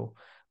 Istio.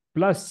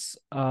 Plus,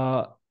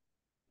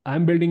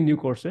 I'm building new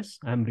courses.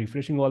 I'm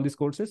refreshing all these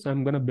courses.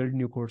 I'm going to build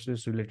new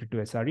courses related to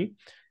SRE.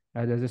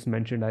 As I just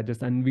mentioned, I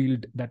just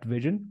unveiled that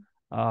vision.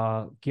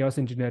 Chaos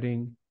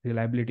engineering,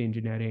 reliability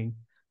engineering,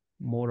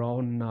 more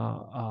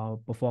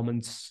on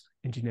performance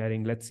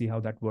engineering. Let's see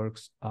how that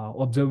works.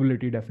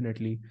 Observability,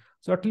 definitely.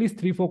 So at least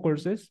 3-4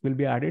 courses will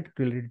be added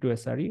related to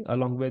SRE,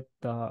 along with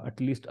at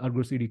least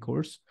Argo CD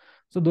course.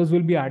 So those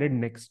will be added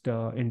next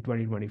in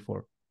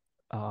 2024.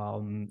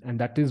 And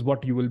that is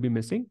what you will be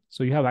missing.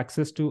 So you have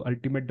access to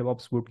Ultimate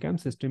DevOps Bootcamp,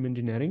 System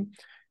Engineering,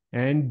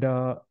 and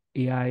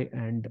AI,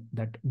 and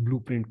that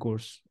Blueprint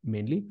course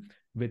mainly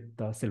with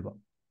Silver.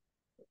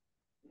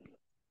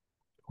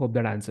 Hope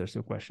that answers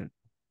your question.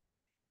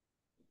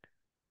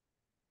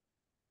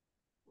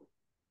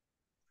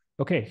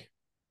 Okay.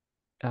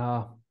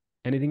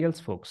 Anything else,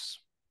 folks?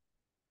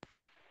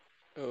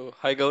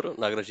 Hi Gaurav,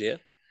 Nagraj here.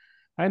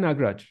 Hi,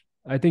 Nagraj.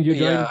 I think you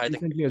joined Yeah, I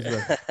think recently as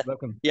well.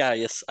 Welcome. yeah,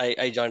 yes,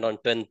 I joined on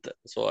 10th.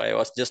 So I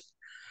was just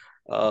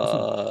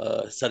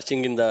Awesome.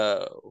 searching in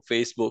the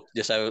Facebook,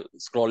 just I was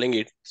scrolling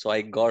it. So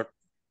I got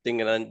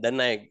thing and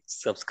then I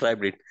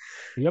subscribed it.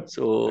 Yep. I see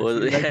So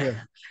it right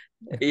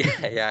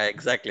here. yeah,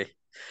 exactly.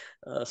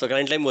 So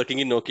currently I'm working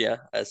in Nokia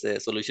as a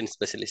solution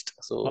specialist.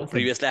 So Awesome.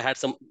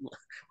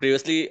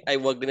 previously I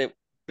worked in a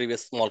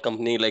previous small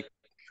company, like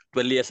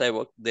 12 years I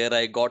worked there.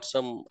 I got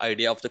some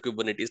idea of the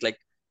Kubernetes. Like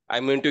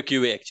I'm into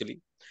QA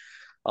actually.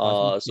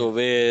 Awesome. Yeah. So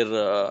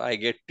where I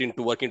get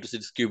into work into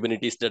this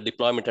Kubernetes, the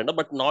deployment and all,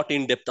 but not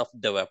in depth of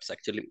DevOps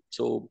actually.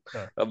 So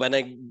Sure. when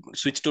I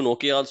switched to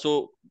Nokia,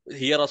 also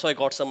here also I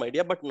got some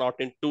idea, but not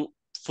into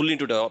fully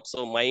into DevOps.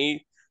 So my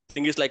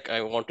thing is like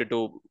I wanted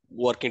to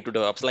work into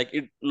DevOps. Like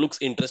it looks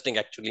interesting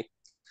actually.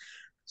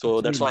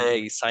 So that's why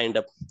Absolutely. I signed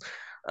up.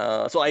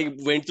 So I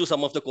went through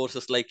some of the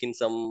courses, like in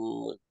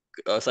some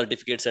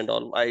certificates and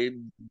all.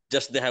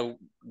 They have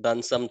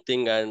done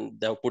something and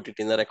they have put it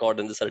in the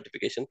record and the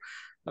certification.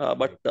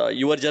 But Right.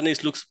 your journey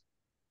looks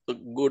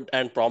good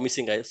and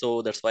promising.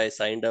 So that's why I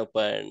signed up,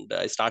 and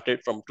I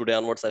started from today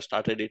onwards. I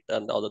started it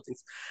and other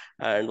things.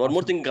 And one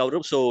more Awesome. thing,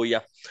 Gaurav. So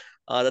yeah,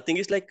 the thing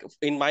is like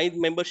in my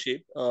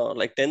membership,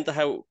 like 10th I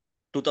have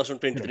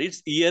 2023.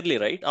 It's yearly,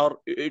 right? Or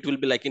it will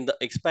be like in the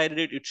expiry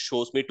date, it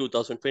shows me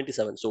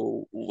 2027.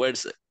 So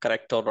where's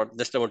correct or not?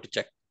 Just I want to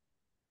check.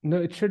 No,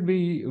 it should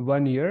be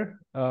 1 year.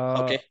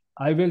 Okay.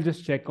 I will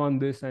just check on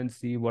this and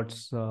see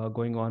what's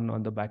going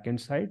on the backend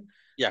side.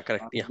 Yeah,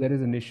 correct. Yeah. There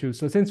is an issue.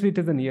 So since it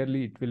is an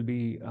yearly, it will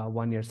be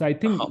 1 year. So I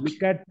think Okay.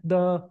 look at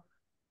the.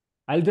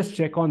 I'll just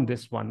check on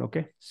this one.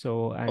 Okay.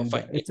 So Oh, and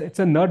fine. it's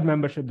a nerd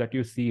membership that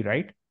you see,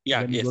 right?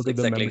 Yeah. When you go Yes. to the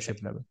Exactly. membership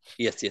Exactly. level.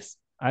 Yes. Yes.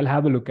 I'll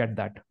have a look at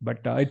that. But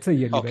it's a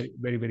yearly, Okay. very,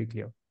 very, very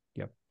clear.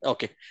 Yeah.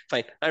 Okay,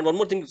 fine. And one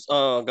more thing,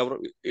 Gaurav,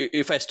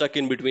 if I stuck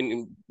in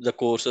between the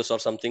courses or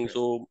something,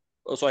 so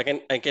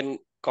I can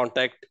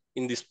contact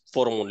in this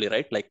forum only,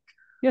 right? Like,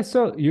 Yes,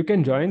 so you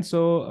can join.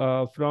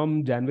 So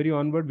from January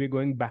onward, we're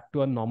going back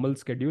to a normal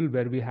schedule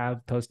where we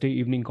have Thursday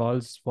evening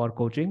calls for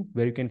coaching,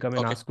 where you can come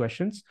and okay, ask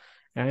questions.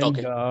 And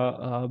okay,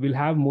 we'll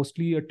have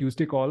mostly a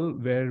Tuesday call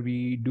where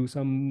we do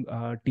some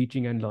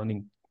teaching and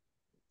learning.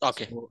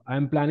 okay, So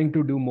I'm planning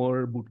to do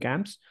more boot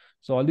camps.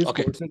 So all these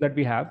okay, courses that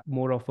we have,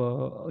 more of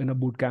a in a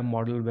boot camp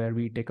model where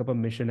we take up a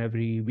mission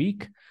every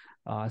week,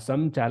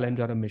 some challenge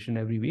or a mission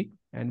every week,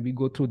 and we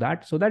go through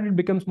that so that it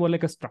becomes more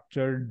like a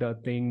structured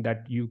thing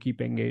that you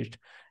keep engaged,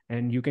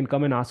 and you can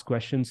come and ask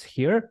questions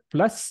here.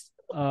 Plus,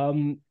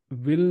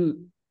 we'll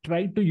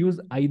try to use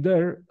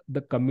either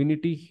the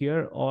community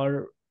here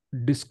or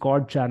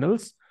Discord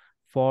channels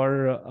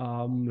for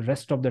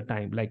rest of the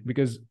time, like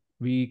because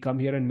we come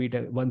here and meet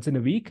once in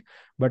a week,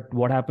 but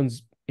what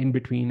happens in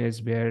between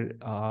is where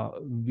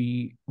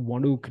we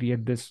want to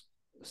create this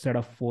set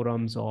of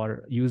forums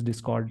or use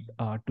Discord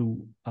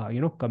to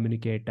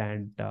communicate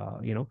and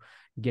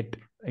get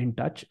in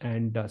touch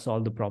and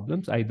solve the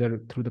problems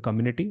either through the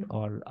community,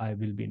 or I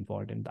will be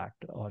involved in that,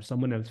 or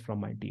someone else from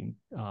my team.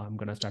 I'm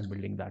going to start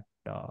building that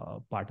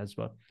part as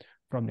well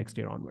from next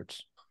year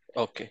onwards.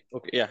 okay,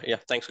 okay. Yeah, yeah.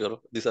 Thanks, Gaurav.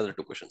 These are the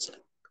two questions.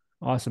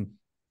 Awesome.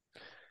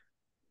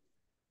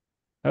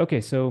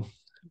 Okay, so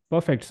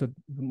perfect. So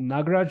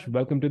Nagaraj,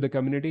 welcome to the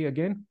community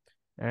again.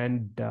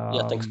 And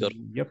Yeah, thanks, Gaurav.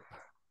 yep,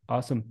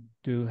 awesome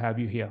to have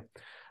you here.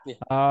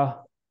 Yeah.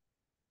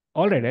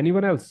 All right,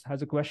 anyone else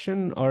has a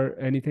question or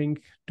anything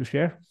to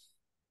share?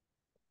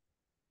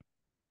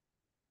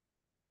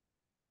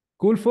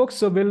 Cool, folks.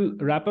 So we'll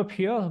wrap up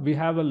here. We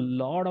have a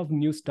lot of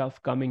new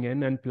stuff coming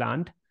in and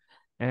planned.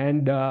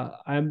 And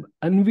I'm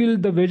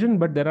unveiled the vision,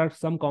 but there are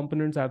some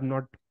components I'm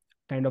not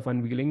kind of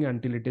unveiling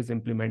until it is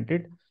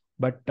implemented.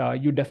 But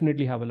you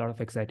definitely have a lot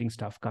of exciting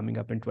stuff coming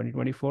up in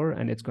 2024,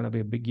 and it's going to be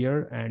a big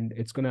year, and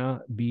it's going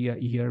to be a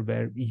year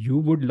where you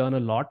would learn a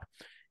lot.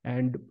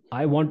 And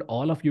I want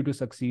all of you to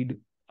succeed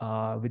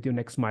with your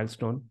next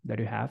milestone that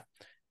you have.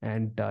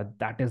 And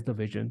that is the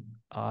vision.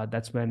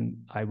 That's when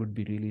I would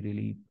be really,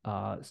 really,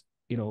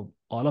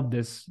 all of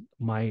this,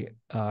 my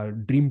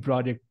dream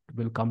project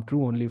will come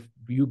true only if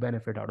you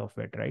benefit out of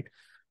it, right?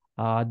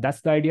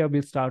 That's the idea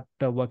we'll start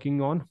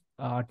working on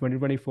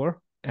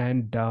 2024.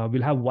 And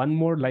we'll have one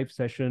more live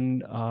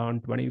session on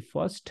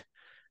 21st.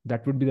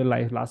 That would be the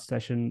last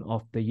session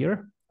of the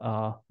year.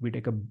 We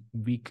take a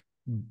week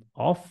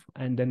off,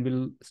 and then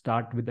we'll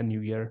start with the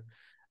new year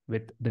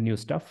with the new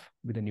stuff,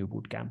 with the new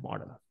bootcamp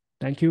model.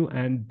 Thank you,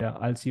 and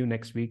I'll see you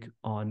next week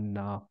on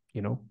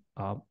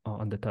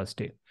on the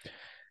Thursday.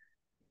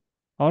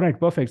 All right,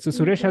 perfect. So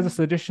Suresh has a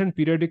suggestion.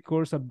 Periodic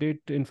course update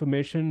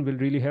information will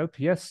really help.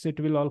 Yes, it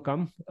will all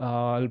come.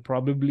 I'll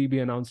probably be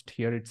announced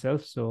here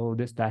itself. So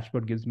this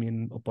dashboard gives me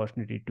an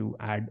opportunity to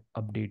add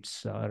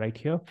updates right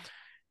here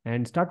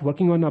and start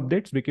working on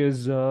updates,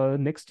 because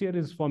next year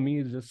is for me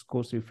is just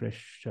course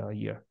refresh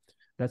year.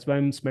 That's why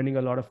I'm spending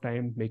a lot of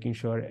time making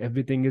sure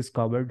everything is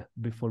covered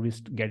before we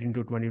get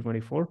into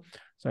 2024.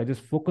 So I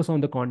just focus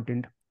on the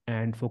content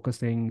and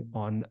focusing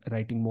on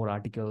writing more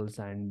articles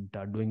and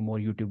doing more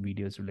YouTube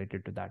videos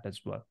related to that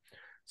as well.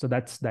 So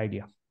that's the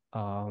idea.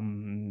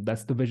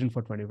 That's the vision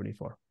for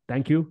 2024.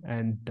 Thank you,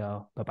 and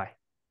bye-bye.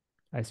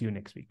 I see you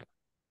next week.